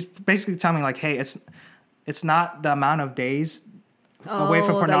 He's basically telling me like, hey, it's not the amount of days away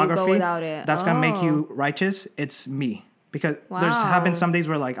from pornography that's going to make you righteous. It's me. Because there's have been some days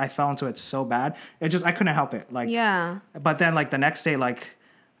where like I fell into it so bad. I couldn't help it. Like, but then like the next day, like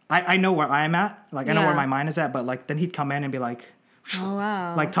I know where I am at. Like I know where my mind is at. But like then he'd come in and be like,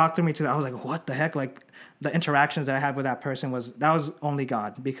 like talk to me to that. I was like, what the heck? Like the interactions that I had with that person was only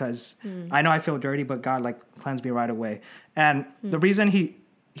God, because I know I feel dirty, but God like cleansed me right away. And the reason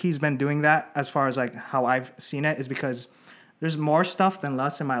he's been doing that, as far as like how I've seen it, is because there's more stuff than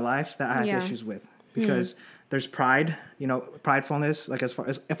lust in my life that I have issues with, because there's pride, pridefulness. Like as far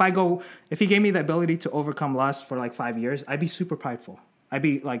as if he gave me the ability to overcome lust for like 5 years, I'd be super prideful. I'd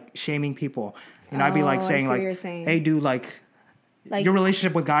be like shaming people, I'd be like saying like, hey dude, like your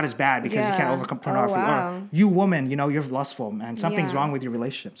relationship with God is bad because you can't overcome pornography. Or you woman, you're lustful, man. Something's wrong with your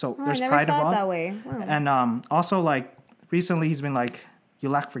relationship. So there's pride involved. That way. Wow. And also like recently he's been like, you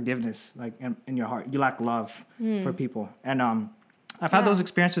lack forgiveness, like in your heart. You lack love for people. And I've had those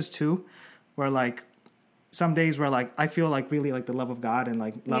experiences too, where like some days where like I feel like really like the love of God and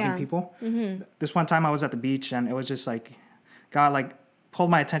like loving people. This one time I was at the beach and it was just like God like pulled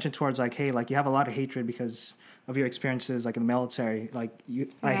my attention towards like, hey, like you have a lot of hatred because of your experiences like in the military. Like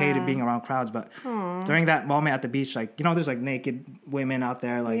I hated being around crowds, but during that moment at the beach, like there's like naked women out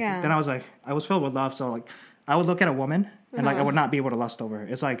there. Like then I was like, I was filled with love, so like I would look at a woman and like I would not be able to lust over her.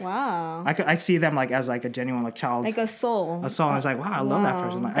 It's like I see them like as like a genuine like child, like a soul. And it's like, wow, I love that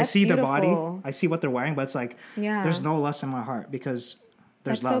person. Like I see their body, I see what they're wearing, but it's like there's no lust in my heart because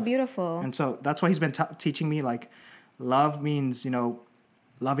there's love. That's so beautiful. And so that's why he's been teaching me like love means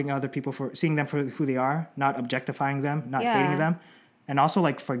loving other people for seeing them for who they are, not objectifying them, not hating them, and also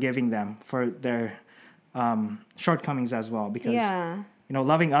like forgiving them for their shortcomings as well, because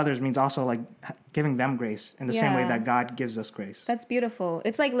loving others means also like giving them grace in the same way that God gives us grace. That's beautiful.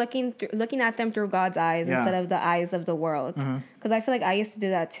 It's like looking at them through God's eyes instead of the eyes of the world. Because I feel like I used to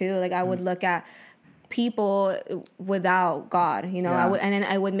do that too. Like I would look at people without God, and then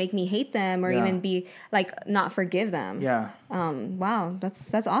I would make me hate them or even be like not forgive them. Wow,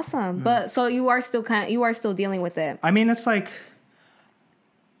 that's awesome. But so you are still dealing with it. I mean, it's like,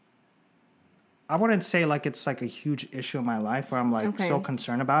 I wouldn't say like it's like a huge issue in my life where I'm like so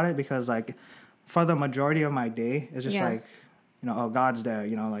concerned about it, because like for the majority of my day it's just like God's there,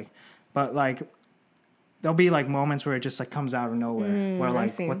 like, but like there'll be like moments where it just like comes out of nowhere, where like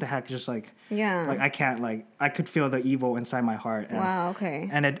see. what the heck, just like Yeah. like I can't like I could feel the evil inside my heart. And, Wow. Okay.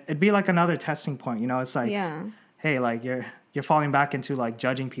 And it'd be like another testing point, you know. It's like, Yeah. hey, like you're falling back into like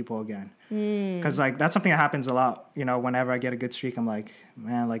judging people again, because like that's something that happens a lot, you know. Whenever I get a good streak, I'm like,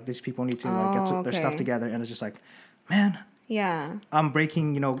 man, like these people need to like get their stuff together, and it's just like, man, Yeah. I'm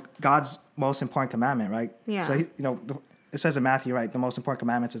breaking, you know, God's most important commandment, right? Yeah. So, you know, it says in Matthew, right, the most important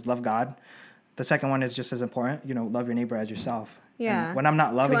commandments is love God. The second one is just as important, you know, love your neighbor as yourself. Yeah. And when I'm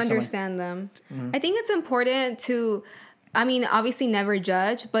not loving to someone, understand them. I think it's important to, I mean, obviously never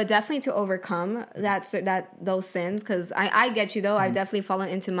judge, but definitely to overcome those sins. Because I get you though. I've definitely fallen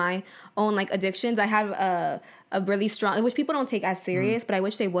into my own like addictions. I have a really strong, which people don't take as serious, but I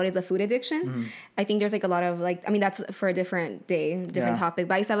wish they would, is a food addiction. I think there's like a lot of like, I mean, that's for a different day, different topic.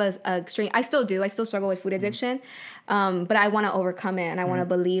 But I used to have a extreme, I still do. I still struggle with food addiction. But I want to overcome it. And I want to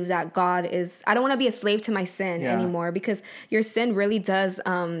believe that God is, I don't want to be a slave to my sin anymore, because your sin really does,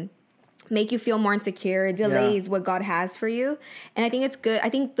 make you feel more insecure. It delays what God has for you. And I think it's good. I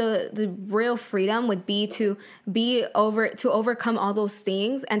think the real freedom would be to overcome all those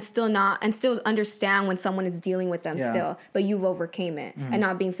things and still understand when someone is dealing with them still, but you've overcame it and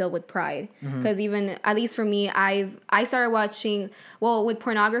not being filled with pride. Because even, at least for me, I started watching, well, with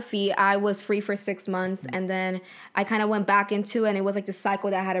pornography, I was free for 6 months and then I kind of went back into it, and it was like the cycle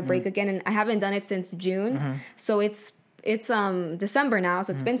that I had to break again. And I haven't done it since June. So it's December now,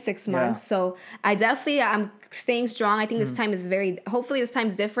 so it's been 6 months. So I'm staying strong. I think this time is hopefully this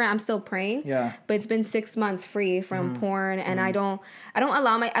time's different. I'm still praying. Yeah. But it's been 6 months free from porn, and I don't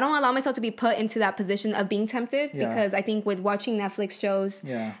allow myself to be put into that position of being tempted, because I think with watching Netflix shows,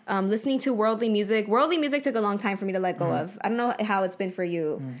 listening to worldly music took a long time for me to let go of. I don't know how it's been for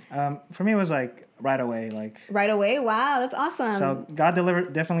you. For me, it was like right away. Wow, that's awesome. So God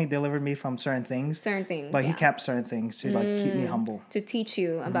definitely delivered me from certain things, but He kept certain things to like keep me humble, to teach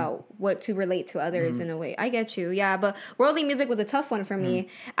you about what to relate to others in a way. I get you. Yeah, but worldly music was a tough one for me.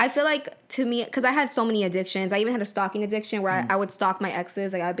 I feel like, to me, because I had so many addictions. I even had a stalking addiction where I would stalk my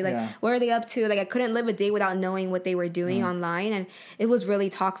exes. Like I'd be like, what are they up to? Like I couldn't live a day without knowing what they were doing online, and it was really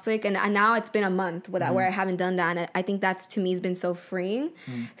toxic. And now it's been a month where I haven't done that, and I think that's, to me, has been so freeing.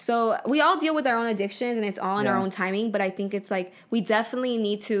 So we all deal with our own addictions, and it's all in our own timing. But I think it's like we definitely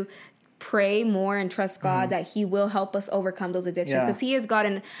need to pray more and trust God that He will help us overcome those addictions, because He is God.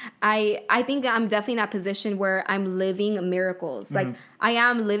 And I think I'm definitely in that position where I'm living miracles. Like I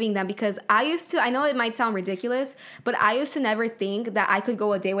am living them, because I know it might sound ridiculous, but I used to never think that I could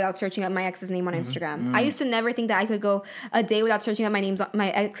go a day without searching up my ex's name on Instagram. I used to never think that I could go a day without searching up my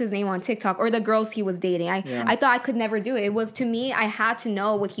ex's name on TikTok, or the girls he was dating. I thought I could never do it. It was, to me, I had to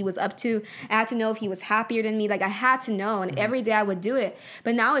know what he was up to. I had to know if he was happier than me. Like I had to know, and every day I would do it.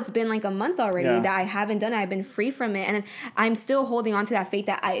 But now it's been like a month already that I haven't done it. I've been free from it, and I'm still holding on to that faith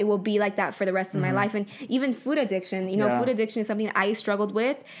that it will be like that for the rest of my life. And even food addiction, food addiction is something that I struggled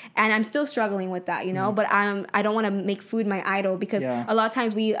with, and I'm still struggling with that, but I don't want to make food my idol, because a lot of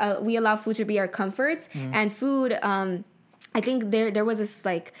times we allow food to be our comforts, and food, I think there was this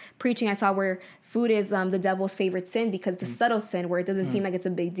like preaching I saw where food is the devil's favorite sin, because the subtle sin where it doesn't seem like it's a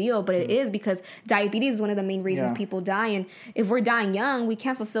big deal, but it is, because diabetes is one of the main reasons people die. And if we're dying young, we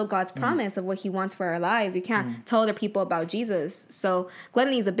can't fulfill God's promise of what He wants for our lives. We can't tell other people about Jesus. So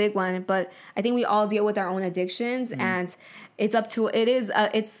gluttony is a big one, but I think we all deal with our own addictions, and it's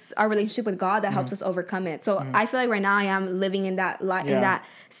our relationship with God that helps us overcome it. So I feel like right now I am living in that in that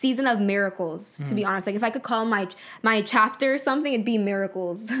season of miracles, to be honest. Like if I could call my chapter something, it'd be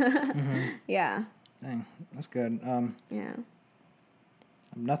miracles. Yeah. Dang, that's good. Yeah.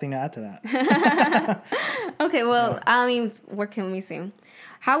 Nothing to add to that. Okay, well, I mean, what can we say?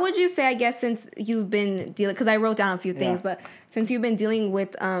 How would you say, I guess, since you've been dealing, because I wrote down a few things, but since you've been dealing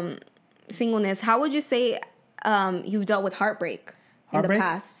with singleness, how would you say you've dealt with heartbreak in the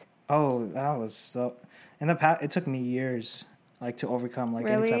past? Oh, that was so... In the past, it took me years, like, to overcome, like,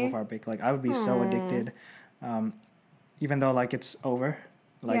 any type of heartbreak. Like, I would be so addicted, even though, like, it's over.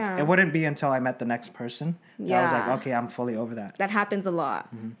 Like, it wouldn't be until I met the next person that I was like, okay, I'm fully over that. That happens a lot.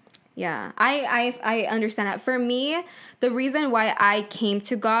 Yeah, I understand that. For me, the reason why I came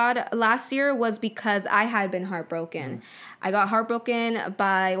to God last year was because I had been heartbroken. I got heartbroken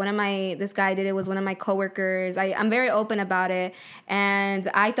by this guy did it, was one of my coworkers. I'm very open about it. And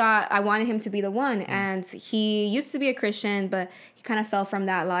I thought I wanted him to be the one. And he used to be a Christian, but he kind of fell from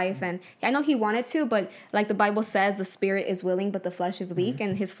that life. And I know he wanted to, but like the Bible says, the spirit is willing, but the flesh is weak.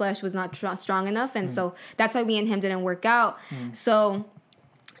 And his flesh was not strong enough. And so that's why me and him didn't work out. So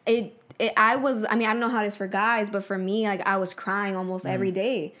I don't know how it is for guys, but for me, like, I was crying almost every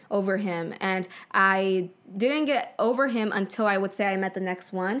day over him. And I didn't get over him until I would say I met the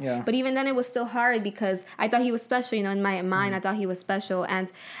next one. Yeah. But even then it was still hard because I thought he was special, in my mind, I thought he was special.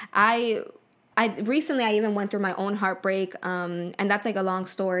 And I recently even went through my own heartbreak, and that's like a long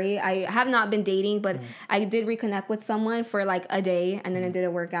story. I have not been dating, but I did reconnect with someone for like a day, and then it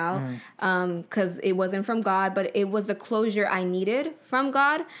didn't work out because it wasn't from God, but it was the closure I needed from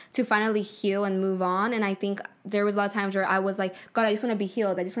God to finally heal and move on. And I think there was a lot of times where I was like, God, I just want to be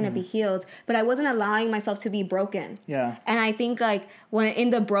healed. I just want to be healed. But I wasn't allowing myself to be broken. Yeah. And I think like when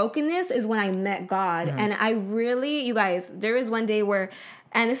in the brokenness is when I met God. And I really, you guys, there was one day where,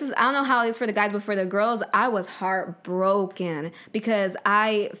 and this is, I don't know how it is for the guys, but for the girls, I was heartbroken because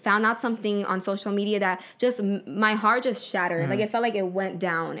I found out something on social media that just, my heart just shattered. Like, it felt like it went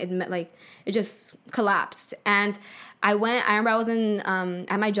down. It meant like, it just collapsed. And I remember I was in,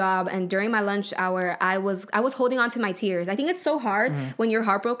 at my job, and during my lunch hour, I was holding on to my tears. I think it's so hard when you're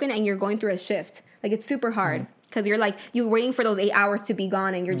heartbroken and you're going through a shift. Like, it's super hard. Because you're waiting for those 8 hours to be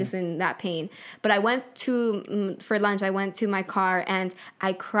gone and you're just in that pain. But I went for lunch, I went to my car and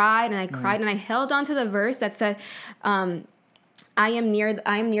I cried and I cried and I held on to the verse that said, I am near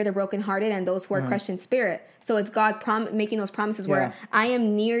the brokenhearted and those who are crushed in spirit. So it's God making those promises where I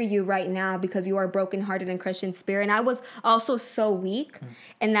am near you right now because you are brokenhearted and crushed in spirit. And I was also so weak.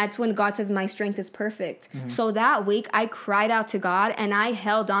 And that's when God says my strength is perfect. So that week I cried out to God and I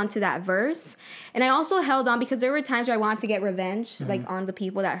held on to that verse. And I also held on because there were times where I wanted to get revenge, like on the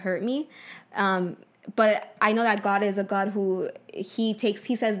people that hurt me. But I know that God is a God who he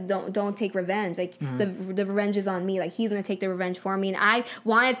says don't take revenge. Like the revenge is on me. Like he's gonna take the revenge for me. And I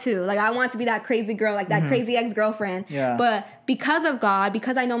wanted to be that crazy girl, like that crazy ex-girlfriend. Yeah. But because of God,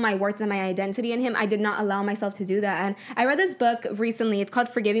 because I know my worth and my identity in him, I did not allow myself to do that. And I read this book recently. It's called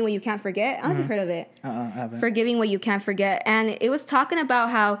Forgiving What You Can't Forget. I don't know if you've heard of it. I haven't. Forgiving What You Can't Forget. And it was talking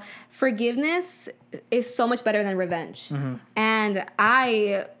about how forgiveness is so much better than revenge. And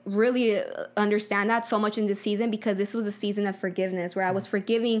I really understand that so much in this season because this was a season of forgiveness where I was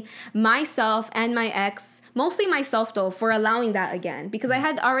forgiving myself and my ex, mostly myself though, for allowing that again because I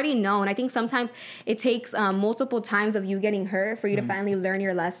had already known. I think sometimes it takes multiple times of you getting hurt for you to finally learn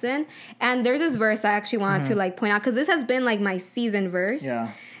your lesson. And there's this verse I actually wanted to like point out because this has been like my season verse.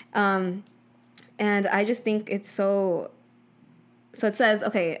 Yeah. And I just think it's so it says,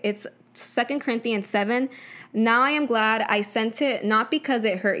 okay, it's 2 Corinthians 7. Now I am glad I sent it, not because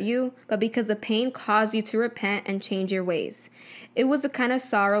it hurt you, but because the pain caused you to repent and change your ways. It was the kind of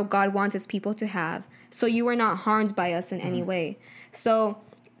sorrow God wants his people to have, so you were not harmed by us in any way. So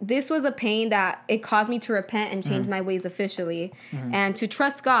this was a pain that it caused me to repent and change my ways officially and to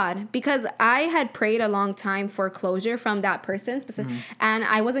trust God because I had prayed a long time for closure from that person and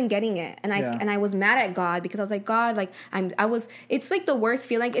I wasn't getting it. And I was mad at God because I was like, God, like it's like the worst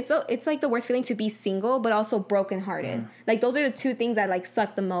feeling. It's like the worst feeling to be single, but also brokenhearted. Like those are the two things that like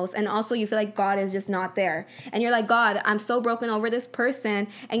suck the most. And also you feel like God is just not there. And you're like, God, I'm so broken over this person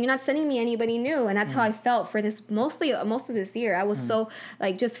and you're not sending me anybody new. And that's how I felt for this most of this year. I was so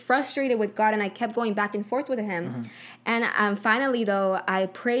like just frustrated with God and I kept going back and forth with him. And finally though, I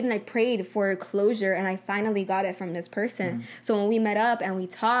prayed for closure and I finally got it from this person. So when we met up and we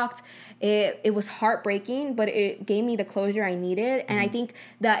talked, it was heartbreaking, but it gave me the closure I needed. And I think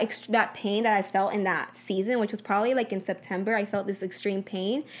that pain that I felt in that season, which was probably like in September, I felt this extreme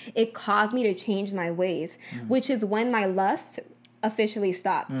pain. It caused me to change my ways, which is when my lust officially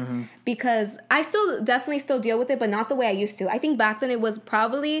stopped because I definitely still deal with it, but not the way I used to. I think back then it was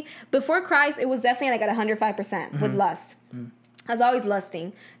probably before Christ, it was definitely like at 105% with lust. I was always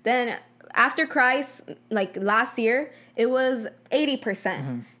lusting. Then after Christ, like last year, it was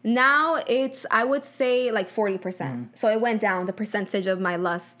 80%. Now it's, I would say like 40%. So it went down the percentage of my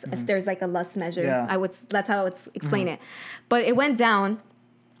lust. If there's like a lust measure, that's how I would explain it. But it went down.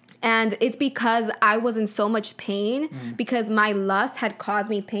 And it's because I was in so much pain because my lust had caused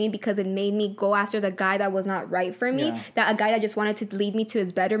me pain because it made me go after the guy that was not right for me. That a guy that just wanted to lead me to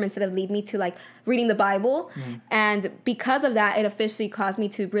his bedroom instead of lead me to like reading the Bible. And because of that, it officially caused me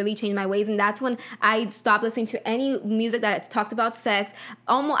to really change my ways. And that's when I stopped listening to any music that talked about sex.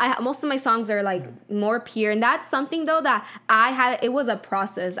 Most of my songs are like more pure. And that's something though that it was a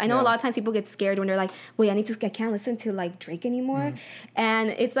process. I know a lot of times people get scared when they're like, wait, I can't listen to like Drake anymore.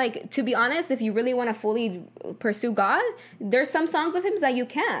 And it's like, like, to be honest, if you really want to fully pursue God, there's some songs of him that you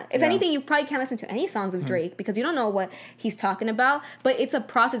can't. If anything, you probably can't listen to any songs of Drake because you don't know what he's talking about. But it's a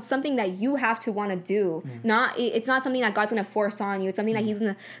process, something that you have to want to do. It's not something that God's gonna force on you. It's something that he's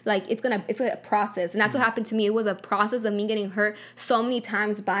gonna, like, it's a process. And that's what happened to me. It was a process of me getting hurt so many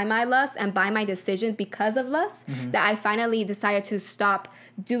times by my lust and by my decisions because of lust that I finally decided to stop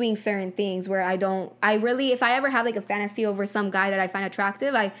doing certain things where if I ever have like a fantasy over some guy that I find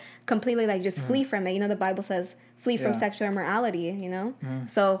attractive, I completely like just flee from it. You know, the Bible says flee from sexual immorality, you know?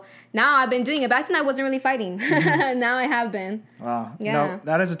 So now I've been doing it. Back then I wasn't really fighting. Now I have been. Wow. Yeah. You know,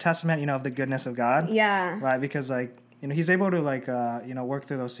 that is a testament, you know, of the goodness of God. Yeah. Right? Because like, you know, he's able to like, you know, work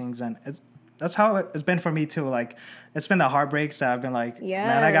through those things, and that's how it's been for me too. Like, it's been the heartbreaks that I've been like,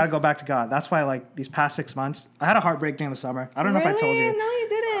 man, I got to go back to God. That's why like these past 6 months, I had a heartbreak during the summer. I don't know if I told you. No, you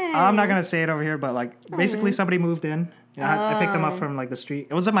didn't. I'm not going to say it over here, but like basically somebody moved in. You know, I picked them up from like the street.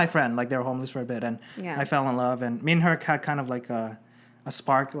 It was my friend. Like, they were homeless for a bit, and I fell in love. And me and her had kind of like a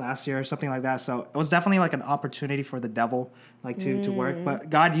spark last year or something like that. So it was definitely like an opportunity for the devil like to work. But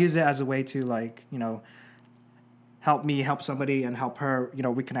God used it as a way to like, you know, help me help somebody and help her, you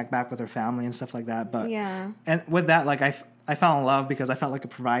know, reconnect back with her family and stuff like that. But and with that, like I fell in love because I felt like a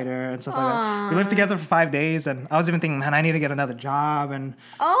provider and stuff like that. We lived together for 5 days, and I was even thinking, man, I need to get another job. And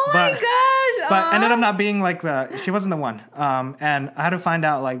my gosh! But ended up not being like she wasn't the one. And I had to find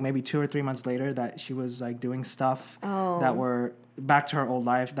out like maybe 2 or 3 months later that she was like doing stuff that were back to her old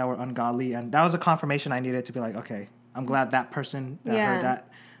life, that were ungodly, and that was a confirmation I needed to be like, okay, I'm glad that person that heard that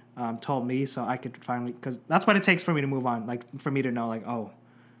told me, so I could finally, because that's what it takes for me to move on, like for me to know like, oh,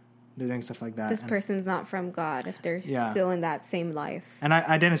 they're doing stuff like that. This person's not from God if they're still in that same life. And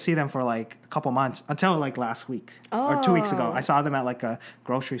I didn't see them for like a couple months until like last week or 2 weeks ago. I saw them at like a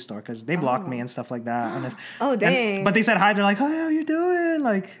grocery store because they blocked me and stuff like that. And dang. But they said hi. They're like, "Hi, how you doing?"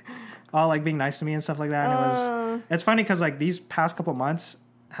 Like, all like being nice to me and stuff like that. And it's funny because like these past couple months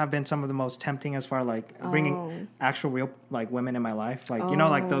have been some of the most tempting as far like bringing actual real like women in my life. Like, you know,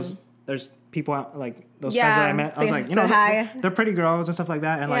 like there's people out, like those friends that I met. I was like, you know, they're pretty girls and stuff like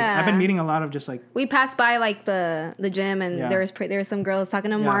that. And like I've been meeting a lot of just like, we passed by like the gym, and there was some girls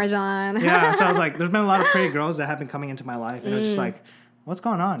talking to Marjan. So I was like, there's been a lot of pretty girls that have been coming into my life, and it's just like, what's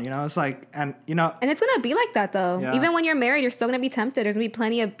going on? You know, it's like, and you know, and it's gonna be like that though. Even when you're married, you're still gonna be tempted. There's gonna be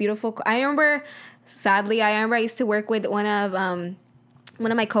plenty of beautiful. I remember I used to work with one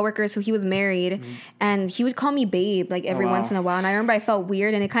of my coworkers who he was married, and he would call me babe like every once in a while, and I remember I felt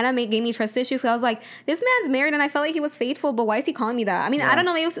weird, and it kind of gave me trust issues. So I was like, this man's married, and I felt like he was faithful, but why is he calling me that? I mean, I don't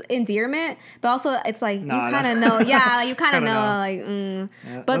know, maybe it was endearment, but also it's like, you kind of know, you kind of know,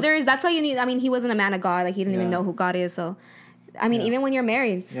 like, but that's why you need. I mean, he wasn't a man of God, like he didn't even know who God is, so. I mean, even when you're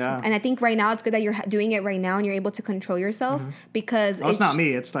married. And I think right now it's good that you're doing it right now and you're able to control yourself because... it's not me.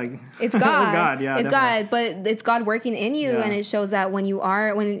 It's like... It's God. It's God, It's God, but it's God working in you, and it shows that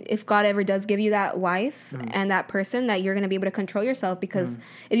if God ever does give you that wife and that person, that you're going to be able to control yourself, because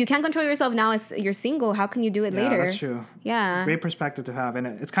if you can't control yourself now as you're single, how can you do it later? Yeah, that's true. Yeah. Great perspective to have. And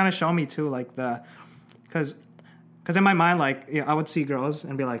it's kind of shown me too, like because in my mind, like, you know, I would see girls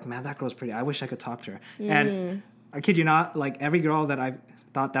and be like, man, that girl's pretty. I wish I could talk to her. And... I kid you not, like every girl that I've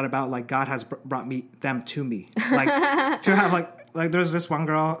thought that about, like God has brought them to me. Like to have like there's this one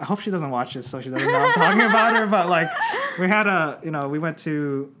girl, I hope she doesn't watch this so she doesn't know I'm talking about her, but like we had we went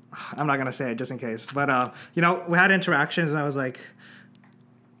to, I'm not going to say it just in case, but you know, we had interactions, and I was like,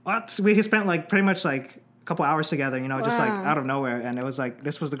 what? We spent like pretty much like a couple hours together, you know, just like out of nowhere. And it was like,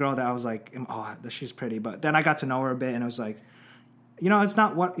 this was the girl that I was like, oh, she's pretty. But then I got to know her a bit, and it was like, you know, it's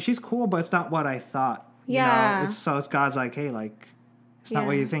not what, she's cool, but it's not what I thought. You know, it's God's like, hey, like, it's not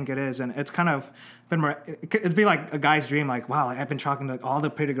what you think it is. And it's kind of been it'd be like a guy's dream, like, wow, like, I've been talking to all the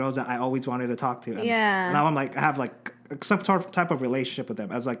pretty girls that I always wanted to talk to. And now I'm like, I have like some sort of type of relationship with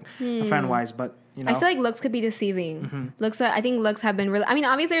them as like a friend wise, but you know. I feel like looks could be deceiving. I think looks have been really, I mean,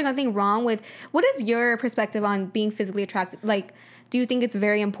 obviously there's nothing wrong with, what is your perspective on being physically attracted? Like, do you think it's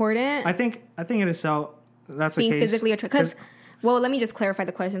very important? I think it is. So that's being physically attracted. Because, well, let me just clarify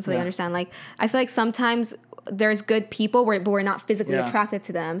the question so they understand. Like, I feel like sometimes there's good people but we're not physically attracted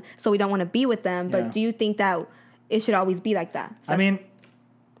to them, so we don't want to be with them. But do you think that it should always be like that? So I mean,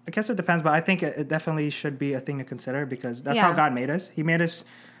 I guess it depends, but I think it definitely should be a thing to consider, because that's how God made us. He made us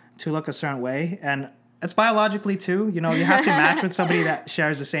to look a certain way, and it's biologically too. You know, you have to match with somebody that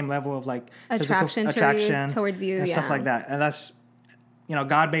shares the same level of like attraction towards you and stuff like that. And that's, you know,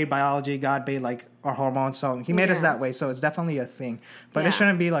 God made biology, God made like our hormones, so He made us that way. So it's definitely a thing, but it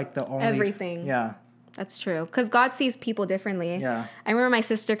shouldn't be like the only everything. Yeah. That's true. Because God sees people differently. Yeah. I remember my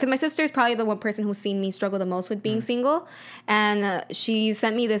sister, because my sister is probably the one person who's seen me struggle the most with being single. And she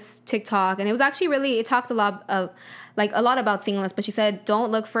sent me this TikTok. And it was actually really, it talked a lot about singleness. But she said, don't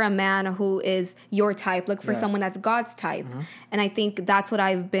look for a man who is your type. Look for someone that's God's type. And I think that's what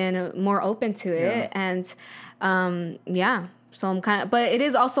I've been more open to it. And so I'm kind of, but it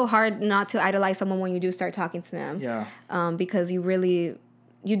is also hard not to idolize someone when you do start talking to them. Yeah. Because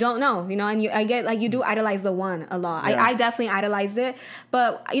you don't know, and I get, like, you do idolize the one a lot. Yeah. I definitely idolized it.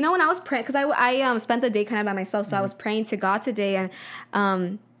 But, when I was praying, because I spent the day kind of by myself, so I was praying to God today,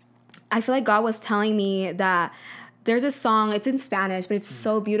 and I feel like God was telling me that there's a song, it's in Spanish, but it's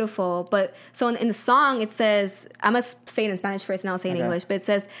so beautiful. But so in the song, it says, I must say it in Spanish first and I'll say it in English, but it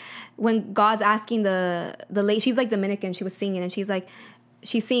says, when God's asking the lady, she's like Dominican, she was singing, and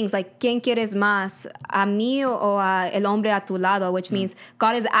she sings like, ¿Quién quieres más? ¿A mí o a el hombre a tu lado? Which means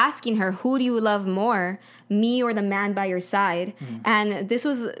God is asking her, who do you love more? Me or the man by your side? And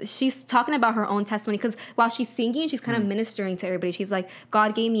she's talking about her own testimony, because while she's singing, she's kind of ministering to everybody. She's like,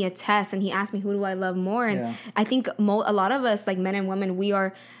 God gave me a test and he asked me, who do I love more? And I think a lot of us, like men and women, we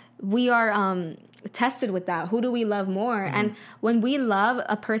are tested with that. Who do we love more? And when we love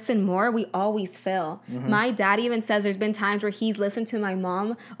a person more, we always fail. My dad even says there's been times where he's listened to my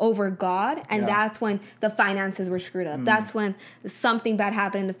mom over God, and that's when the finances were screwed up. That's when something bad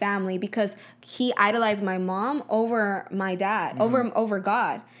happened in the family, because he idolized my mom over my dad, over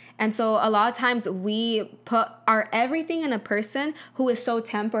God. And so a lot of times we put our everything in a person who is so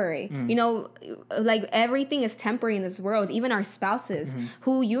temporary. Like, everything is temporary in this world, even our spouses.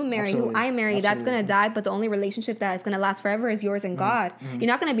 Who you marry, Absolutely. who I marry, Absolutely. that's going to die, but the only relationship that is going to last forever is yours and God. You're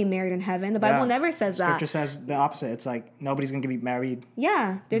not going to be married in heaven. The Bible never says that. Scripture says the opposite. It's like nobody's going to be married.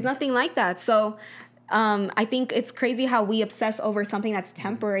 Yeah, there's nothing like that. So I think it's crazy how we obsess over something that's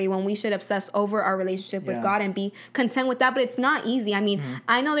temporary when we should obsess over our relationship with God and be content with that. But it's not easy. I mean,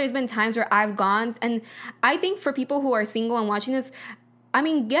 I know there's been times where I've gone, and I think for people who are single and watching this, I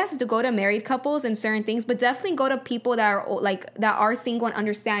mean, yes, to go to married couples and certain things, but definitely go to people that are single and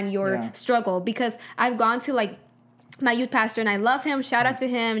understand your struggle. Because I've gone to, like, my youth pastor, and I love him. Shout out to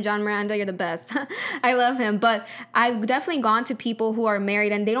him, John Miranda, you're the best. I love him. But I've definitely gone to people who are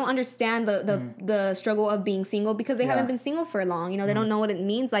married, and they don't understand the struggle of being single, because they haven't been single for long. They don't know what it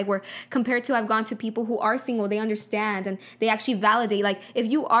means. Like, where compared to, I've gone to people who are single, they understand, and they actually validate. Like, if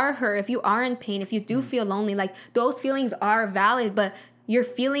you are hurt, if you are in pain, if you do feel lonely, like, those feelings are valid, but your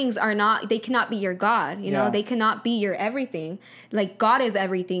feelings they cannot be your God, they cannot be your everything. Like, God is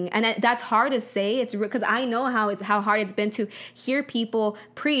everything. And that's hard to say. It's because I know how hard it's been to hear people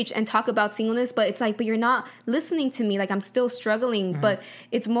preach and talk about singleness, but it's like, but you're not listening to me. Like, I'm still struggling, but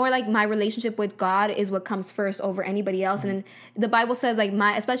it's more like my relationship with God is what comes first over anybody else. And the Bible says, like,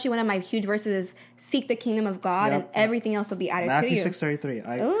 especially one of my huge verses is, seek the kingdom of God and everything else will be added to you. Matthew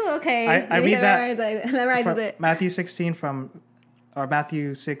 6:33. Ooh, okay. I read that. Memorizes it. Matthew 6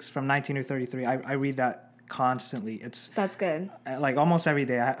 from 19 to 33. I read that constantly. That's good. Like, almost every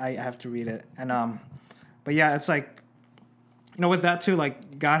day I have to read it. And but yeah, it's like, with that too,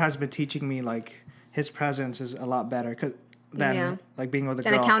 like, God has been teaching me, like, his presence is a lot better than like being with a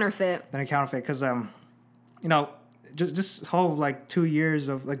girl. Than a counterfeit. Because just whole, like, 2 years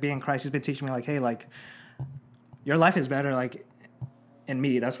of, like, being in Christ, he's been teaching me, like, hey, like, your life is better, like, in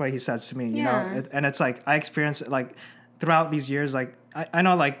me. That's why he says to me, and it's like, I experience it, like, throughout these years. Like, I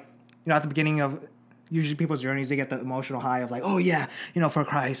know, like, at the beginning of usually people's journeys, they get the emotional high of, like, oh yeah, for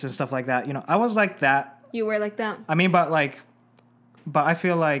Christ and stuff like that. I was like that. You were like that. I mean, but I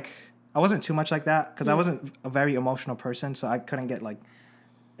feel like I wasn't too much like that, because I wasn't a very emotional person, so I couldn't get, like,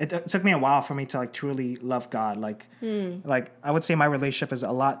 it took me a while for me to, like, truly love God. Like, like, I would say my relationship is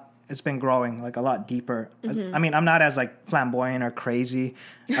it's been growing, like, a lot deeper. I mean, I'm not as, like, flamboyant or crazy.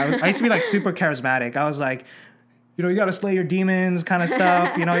 I used to be, like, super charismatic. I was like, you got to slay your demons kind of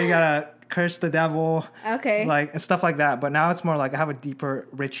stuff. You got to curse the devil. Okay. Like, and stuff like that. But now it's more like I have a deeper,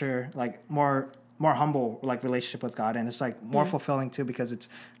 richer, like, more humble, like, relationship with God. And it's, like, more fulfilling too, because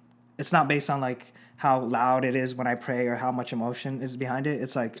it's not based on, like, how loud it is when I pray or how much emotion is behind it.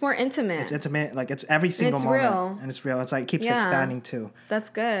 It's, like, it's more intimate. It's intimate. Like, it's every single moment. Real. And it's real. It's, like, it keeps expanding too.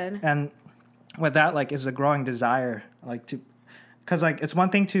 That's good. And with that, like, is a growing desire, like, because, like, it's one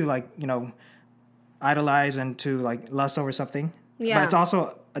thing to, like, idolize and to, like, lust over something, but it's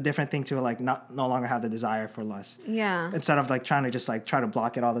also a different thing to, like, no longer have the desire for lust, instead of, like, trying to just, like, try to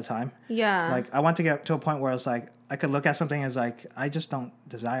block it all the time. Like, I want to get to a point where it's like I could look at something as, like, I just don't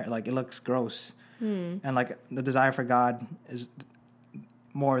desire, like, it looks gross, and, like, the desire for God is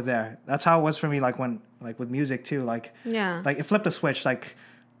more there. That's how it was for me, like, when, like, with music too, like, like, it flipped a switch. Like,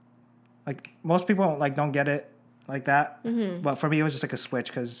 like most people like don't get it like that, but for me it was just like a switch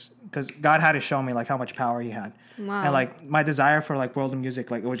because God had to show me like how much power He had. Wow. And like my desire for like worldly music,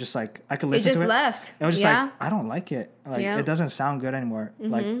 like it was just like I could It listen just to it. left. It was just like I don't like it. Like Yeah. it doesn't sound good anymore.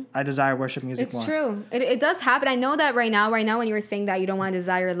 Like I desire worship music It's more. true. It does happen. I know that right now when you were saying that you don't want to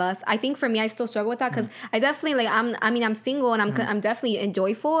desire lust, I think for me I still struggle with that because I definitely like I'm single and I'm definitely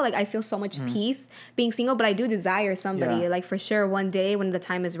joyful. Like I feel so much peace being single, but I do desire somebody like for sure one day when the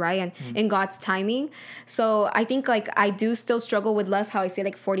time is right and in God's timing. So I think like I do still struggle with lust, how I say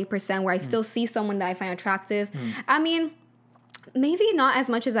like 40% where I still see someone that I find attractive. I mean, maybe not as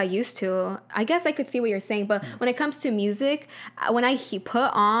much as I used to. I guess I could see what you're saying, but when it comes to music, when I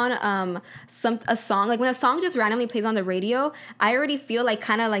put on a song, like when a song just randomly plays on the radio, I already feel like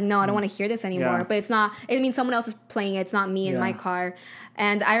kind of like, no, I don't want to hear this anymore. Yeah. But it's not. It means someone else is playing it. It's not me in my car.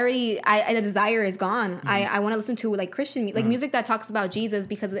 And the desire is gone. I want to listen to like Christian like music that talks about Jesus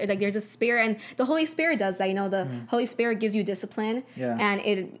because like there's a spirit and the Holy Spirit does that. You know, the Holy Spirit gives you discipline and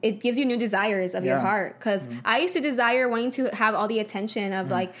it gives you new desires of your heart. Because I used to desire wanting to have all the attention of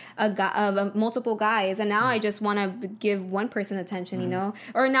like multiple guys, and now I just want to give one person attention. You know,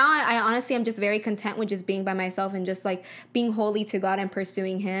 or now I honestly I'm just very content with just being by myself and just like being holy to God and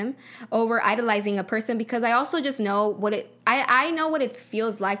pursuing Him over idolizing a person because I also just know what it. I know what it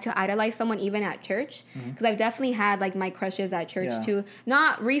feels like to idolize someone even at church because I've definitely had like my crushes at church too.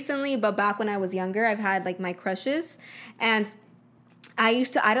 Not recently, but back when I was younger, I've had like my crushes and I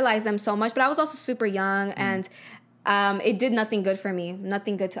used to idolize them so much, but I was also super young and it did nothing good for me.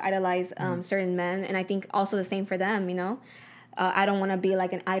 Nothing good to idolize certain men, and I think also the same for them, you know. I don't want to be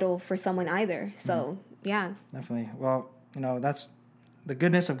like an idol for someone either. So, yeah. Definitely. Well, you know, that's the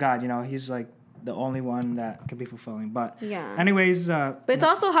goodness of God, you know. He's like the only one that can be fulfilling. But anyways, but it's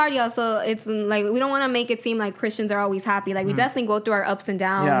also hard, y'all. So it's like we don't want to make it seem like Christians are always happy. Like we definitely go through our ups and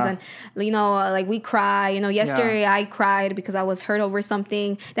downs, and you know, like we cry. You know, yesterday I cried because I was hurt over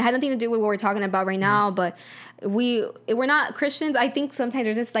something that had nothing to do with what we're talking about right now, but. We're not Christians. I think sometimes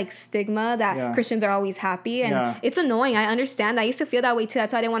there's this like stigma that Christians are always happy, and it's annoying. I understand. I used to feel that way too.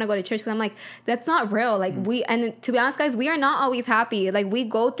 That's why I didn't want to go to church because I'm like, that's not real. Like and to be honest, guys, we are not always happy. Like we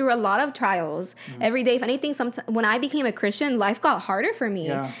go through a lot of trials every day. If anything, when I became a Christian, life got harder for me.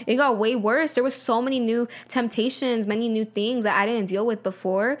 It got way worse. There was so many new temptations, many new things that I didn't deal with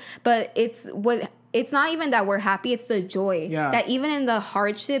before. But it's not even that we're happy, it's the joy. That even in the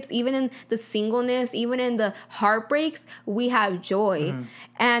hardships, even in the singleness, even in the heartbreaks, we have joy.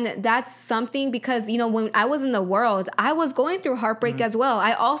 And that's something because, you know, when I was in the world, I was going through heartbreak as well.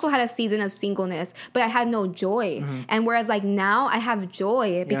 I also had a season of singleness, but I had no joy. And whereas like now I have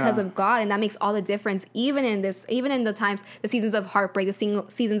joy because of God, and that makes all the difference, even in the times, the seasons of heartbreak, the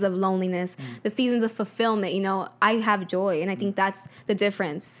seasons of loneliness, the seasons of fulfillment, you know, I have joy. And I think that's the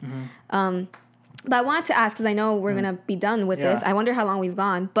difference. But I wanted to ask, because I know we're going to be done with this. I wonder how long we've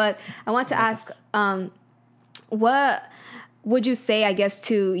gone. But I want to ask, what would you say, I guess,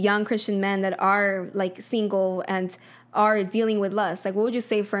 to young Christian men that are, like, single and are dealing with lust? Like, what would you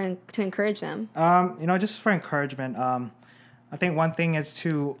say to encourage them? You know, just for encouragement, I think one thing is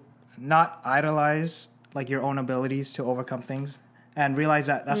to not idolize, like, your own abilities to overcome things and realize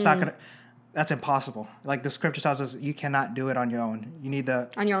that that's not going to... That's impossible. Like the scripture tells us, you cannot do it on your own. You need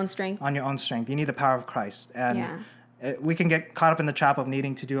on your own strength. On your own strength. You need the power of Christ. And we can get caught up in the trap of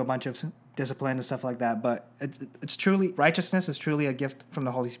needing to do a bunch of discipline and stuff like that. But it's truly, righteousness is truly a gift from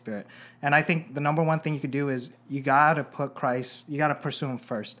the Holy Spirit. And I think the number one thing you could do is you got to put Christ, you got to pursue Him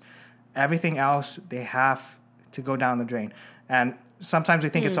first. Everything else, they have to go down the drain. And sometimes we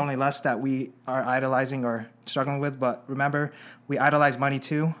think it's only lust that we are idolizing or struggling with, but remember, we idolize money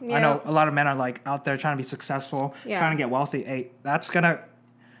too. I know a lot of men are like out there trying to be successful, trying to get wealthy. Hey, that's gonna,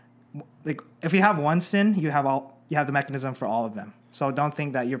 like, if you have one sin, you have the mechanism for all of them. So don't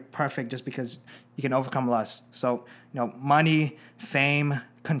think that you're perfect just because you can overcome lust. So, you know, money, fame,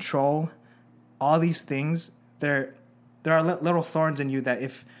 control, all these things, there are little thorns in you that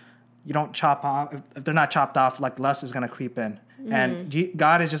if you don't chop off, if they're not chopped off, like lust is going to creep in. And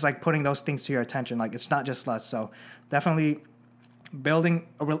God is just like putting those things to your attention. Like it's not just lust. So definitely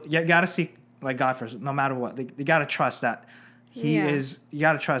you got to seek like God first, no matter what. Like, you got to trust that you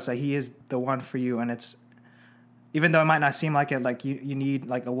got to trust that He is the one for you. And it's, even though it might not seem like it, like you need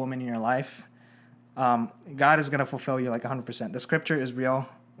like a woman in your life, God is going to fulfill you like 100%. The scripture is real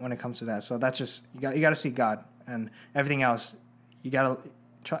when it comes to that. So that's just, you got to seek God, and everything else, you got to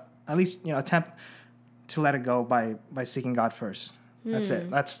try, at least, you know, attempt to let it go by seeking God first. That's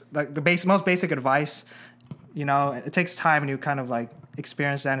it. That's like the most basic advice. You know, it takes time and you kind of like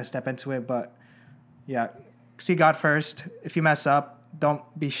experience that and step into it. But yeah, see God first. If you mess up, don't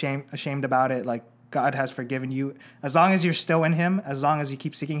be ashamed about it. Like, God has forgiven you. As long as you're still in him, as long as you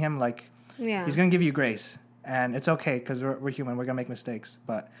keep seeking him, like, he's going to give you grace. And it's okay because we're human. We're going to make mistakes.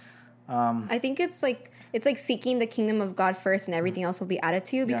 But I think it's like seeking the kingdom of God first, and everything else will be added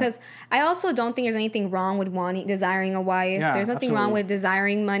to you. Because I also don't think there's anything wrong with desiring a wife. Yeah, there's nothing wrong with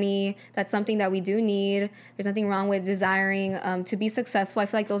desiring money. That's something that we do need. There's nothing wrong with desiring to be successful. I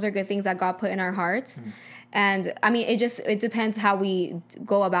feel like those are good things that God put in our hearts. And I mean, it depends how we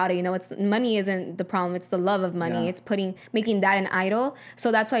go about it. You know, money isn't the problem. It's the love of money. It's making that an idol.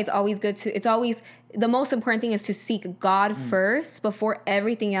 So that's why it's always good the most important thing is to seek God first before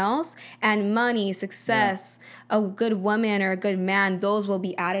everything else. And money, success, a good woman or a good man, those will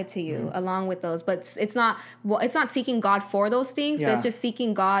be added to you along with those. But it's not seeking God for those things, but it's just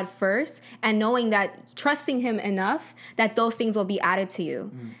seeking God first and knowing that, trusting him enough that those things will be added to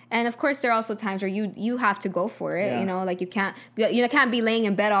you. And of course, there are also times where you have to go for it. You know, like you can't be laying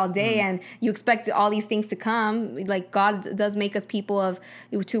in bed all day and you expect all these things to come. Like, God does make us people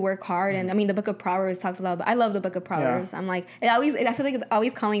to work hard. And I mean, the book of Proverbs talks a lot about, I love the book of Proverbs. I'm like, I feel like it's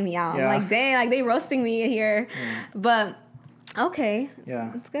always calling me out. I'm like, dang, like they roasting me here. But okay.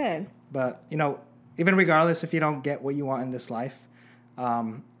 Yeah. It's good. But, you know, even regardless if you don't get what you want in this life,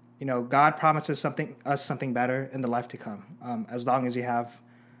 you know, God promises something better in the life to come. As long as you have,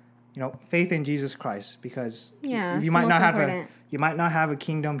 you know, faith in Jesus Christ, because you might not have a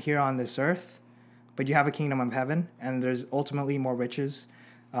kingdom here on this earth, but you have a kingdom of heaven, and there's ultimately more riches.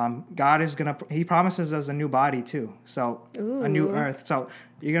 God is he promises us a new body too. So a new earth. So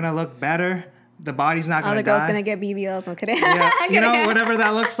you're going to look better. The body's not going to die. All the girls going to get BBLs. I'm kidding. Yeah, you know, whatever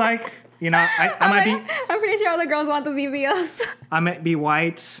that looks like. You know, I'm pretty sure all the girls want the BBLs. I might be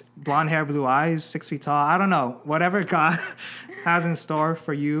white, blonde hair, blue eyes, 6 feet tall. I don't know. Whatever God has in store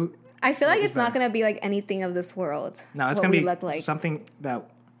for you. I feel like it's not going to be like anything of this world. No, it's going to be something that,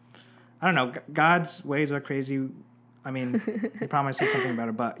 I don't know. God's ways are crazy. I mean, he promised us something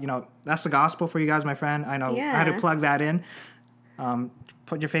better. But, you know, that's the gospel for you guys, my friend. I know I had to plug that in.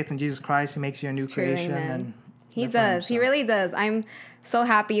 Put your faith in Jesus Christ. He makes you a new creation. And he does. He really does. I'm so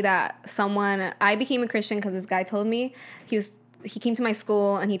happy that I became a Christian because this guy told me. He came to my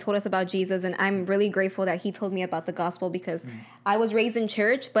school and he told us about Jesus, and I'm really grateful that he told me about the gospel because I was raised in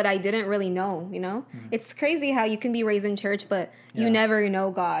church, but I didn't really know, you know? It's crazy how you can be raised in church, but you never know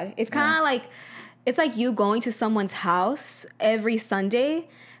God. It's kind of like, it's like you going to someone's house every Sunday,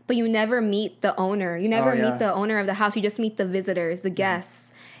 but you never meet the owner. You never meet the owner of the house. You just meet the visitors, the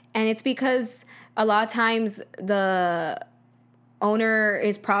guests. And it's because a lot of times the owner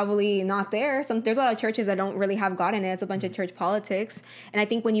is probably not there. There's a lot of churches that don't really have God in it. It's a bunch of church politics. And I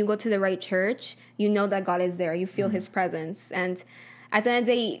think when you go to the right church, you know that God is there. You feel his presence. And at the end of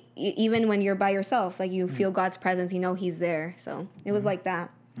the day, even when you're by yourself, like you feel God's presence, you know he's there. So it was like that.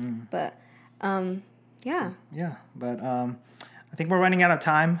 But but I think we're running out of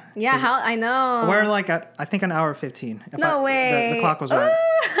time. I know. We're like at, I think, an hour 15. No way. The clock was right.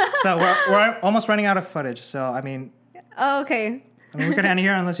 So we're almost running out of footage. So I mean. Oh, okay. I mean, we could end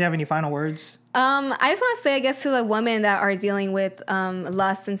here unless you have any final words. I just want to say, I guess, to the women that are dealing with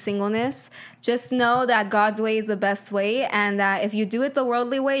lust and singleness, just know that God's way is the best way, and that if you do it the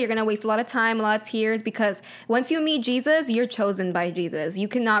worldly way, you're going to waste a lot of time, a lot of tears, because once you meet Jesus, you're chosen by Jesus. You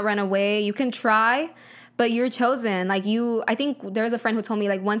cannot run away. You can try, but you're chosen. Like I think there was a friend who told me,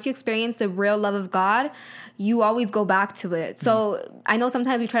 like, once you experience the real love of God, you always go back to it. So I know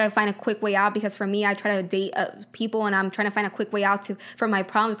sometimes we try to find a quick way out, because for me, I try to date people and I'm trying to find a quick way out for my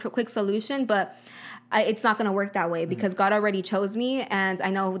problems, quick solution, but it's not going to work that way because God already chose me, and I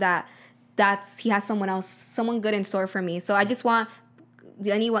know that he has someone good in store for me. So I just want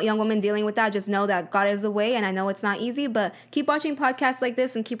any young woman dealing with that, just know that God is the way, and I know it's not easy, but keep watching podcasts like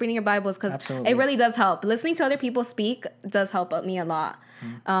this and keep reading your Bibles, because it really does help. Listening to other people speak does help me a lot.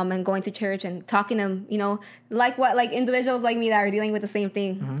 And going to church and talking to, you know, like individuals like me that are dealing with the same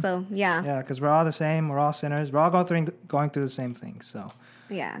thing. So, yeah, because we're all the same. We're all sinners. We're all going through the same thing. So,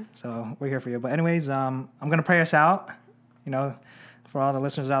 so we're here for you. But anyways, I'm going to pray us out, you know, for all the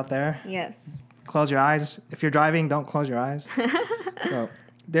listeners out there. Yes. Close your eyes. If you're driving, don't close your eyes. So,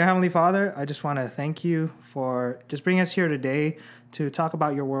 dear Heavenly Father, I just want to thank you for just bringing us here today to talk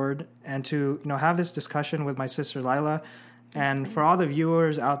about your word and to, you know, have this discussion with my sister Lila. And for all the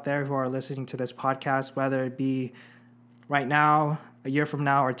viewers out there who are listening to this podcast, whether it be right now, a year from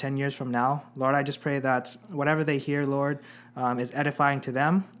now, or 10 years from now, Lord, I just pray that whatever they hear, Lord, is edifying to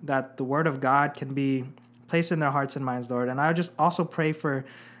them, that the word of God can be placed in their hearts and minds, Lord. And I just also pray for,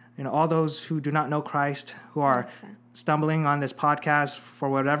 all those who do not know Christ, who are stumbling on this podcast for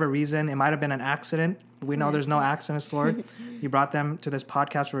whatever reason. It might have been an accident. We know there's no accidents, Lord. You brought them to this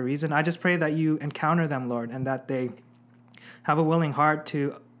podcast for a reason. I just pray that you encounter them, Lord, and that they have a willing heart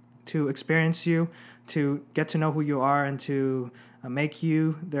to experience you, to get to know who you are, and to make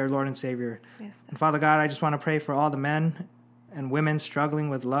you their Lord and Savior. Yes, and Father God, I just want to pray for all the men and women struggling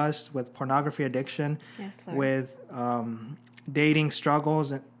with lust, with pornography addiction, with dating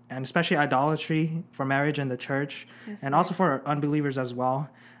struggles, and especially idolatry for marriage in the church, and also for unbelievers as well.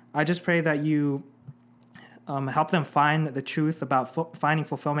 I just pray that you help them find the truth about finding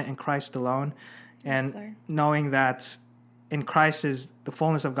fulfillment in Christ alone, and knowing that in Christ is the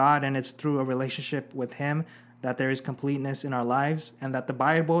fullness of God, and it's through a relationship with Him that there is completeness in our lives, and that the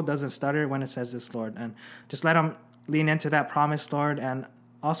Bible doesn't stutter when it says this, Lord. And just let them lean into that promise, Lord. And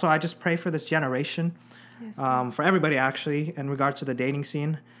also, I just pray for this generation, for everybody actually, in regards to the dating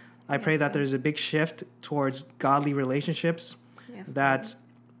scene. I pray that there's a big shift towards godly relationships, that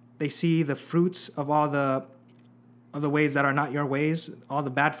they see the fruits of all the ways that are not your ways, all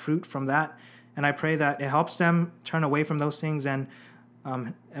the bad fruit from that. And I pray that it helps them turn away from those things, and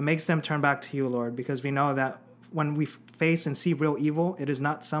it makes them turn back to you, Lord, because we know that when we face and see real evil, it is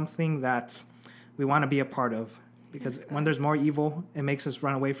not something that we want to be a part of. Because when there's more evil, it makes us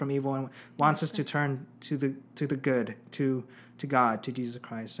run away from evil and wants us to turn to the good, to God, to Jesus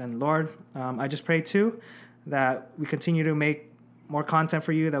Christ. And Lord, I just pray too that we continue to make more content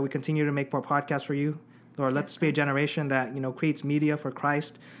for you, that we continue to make more podcasts for you. Lord, let this be a generation that creates media for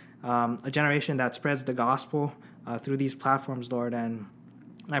Christ, a generation that spreads the gospel through these platforms, Lord. And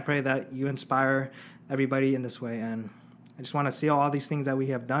I pray that you inspire everybody in this way. And I just want to seal all these things that we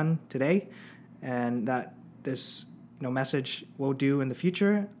have done today, and that this message will do in the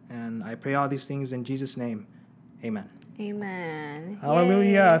future. And I pray all these things in Jesus' name. Amen. Amen.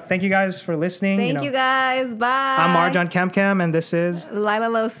 Hallelujah. Yay. This guys for listening. Thank you guys. Bye. I'm Marjan Kemkem, and this is Lila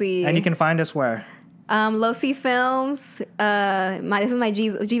Lossi. And you can find us where? Lossi Films. This is my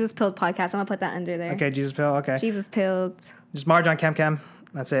Jesus Pilled podcast. I'm gonna put that under there. Okay, Jesus Pilled. Okay. Jesus Pilled. Just Marjan Kemkem.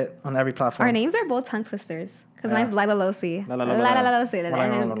 That's it on every platform. Our names are both tongue twisters. Because mine's Lila Lossi. Lila Lossi.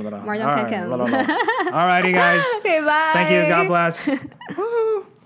 Marjan Kemkem. Alrighty, guys. Okay, bye. Thank you. God bless.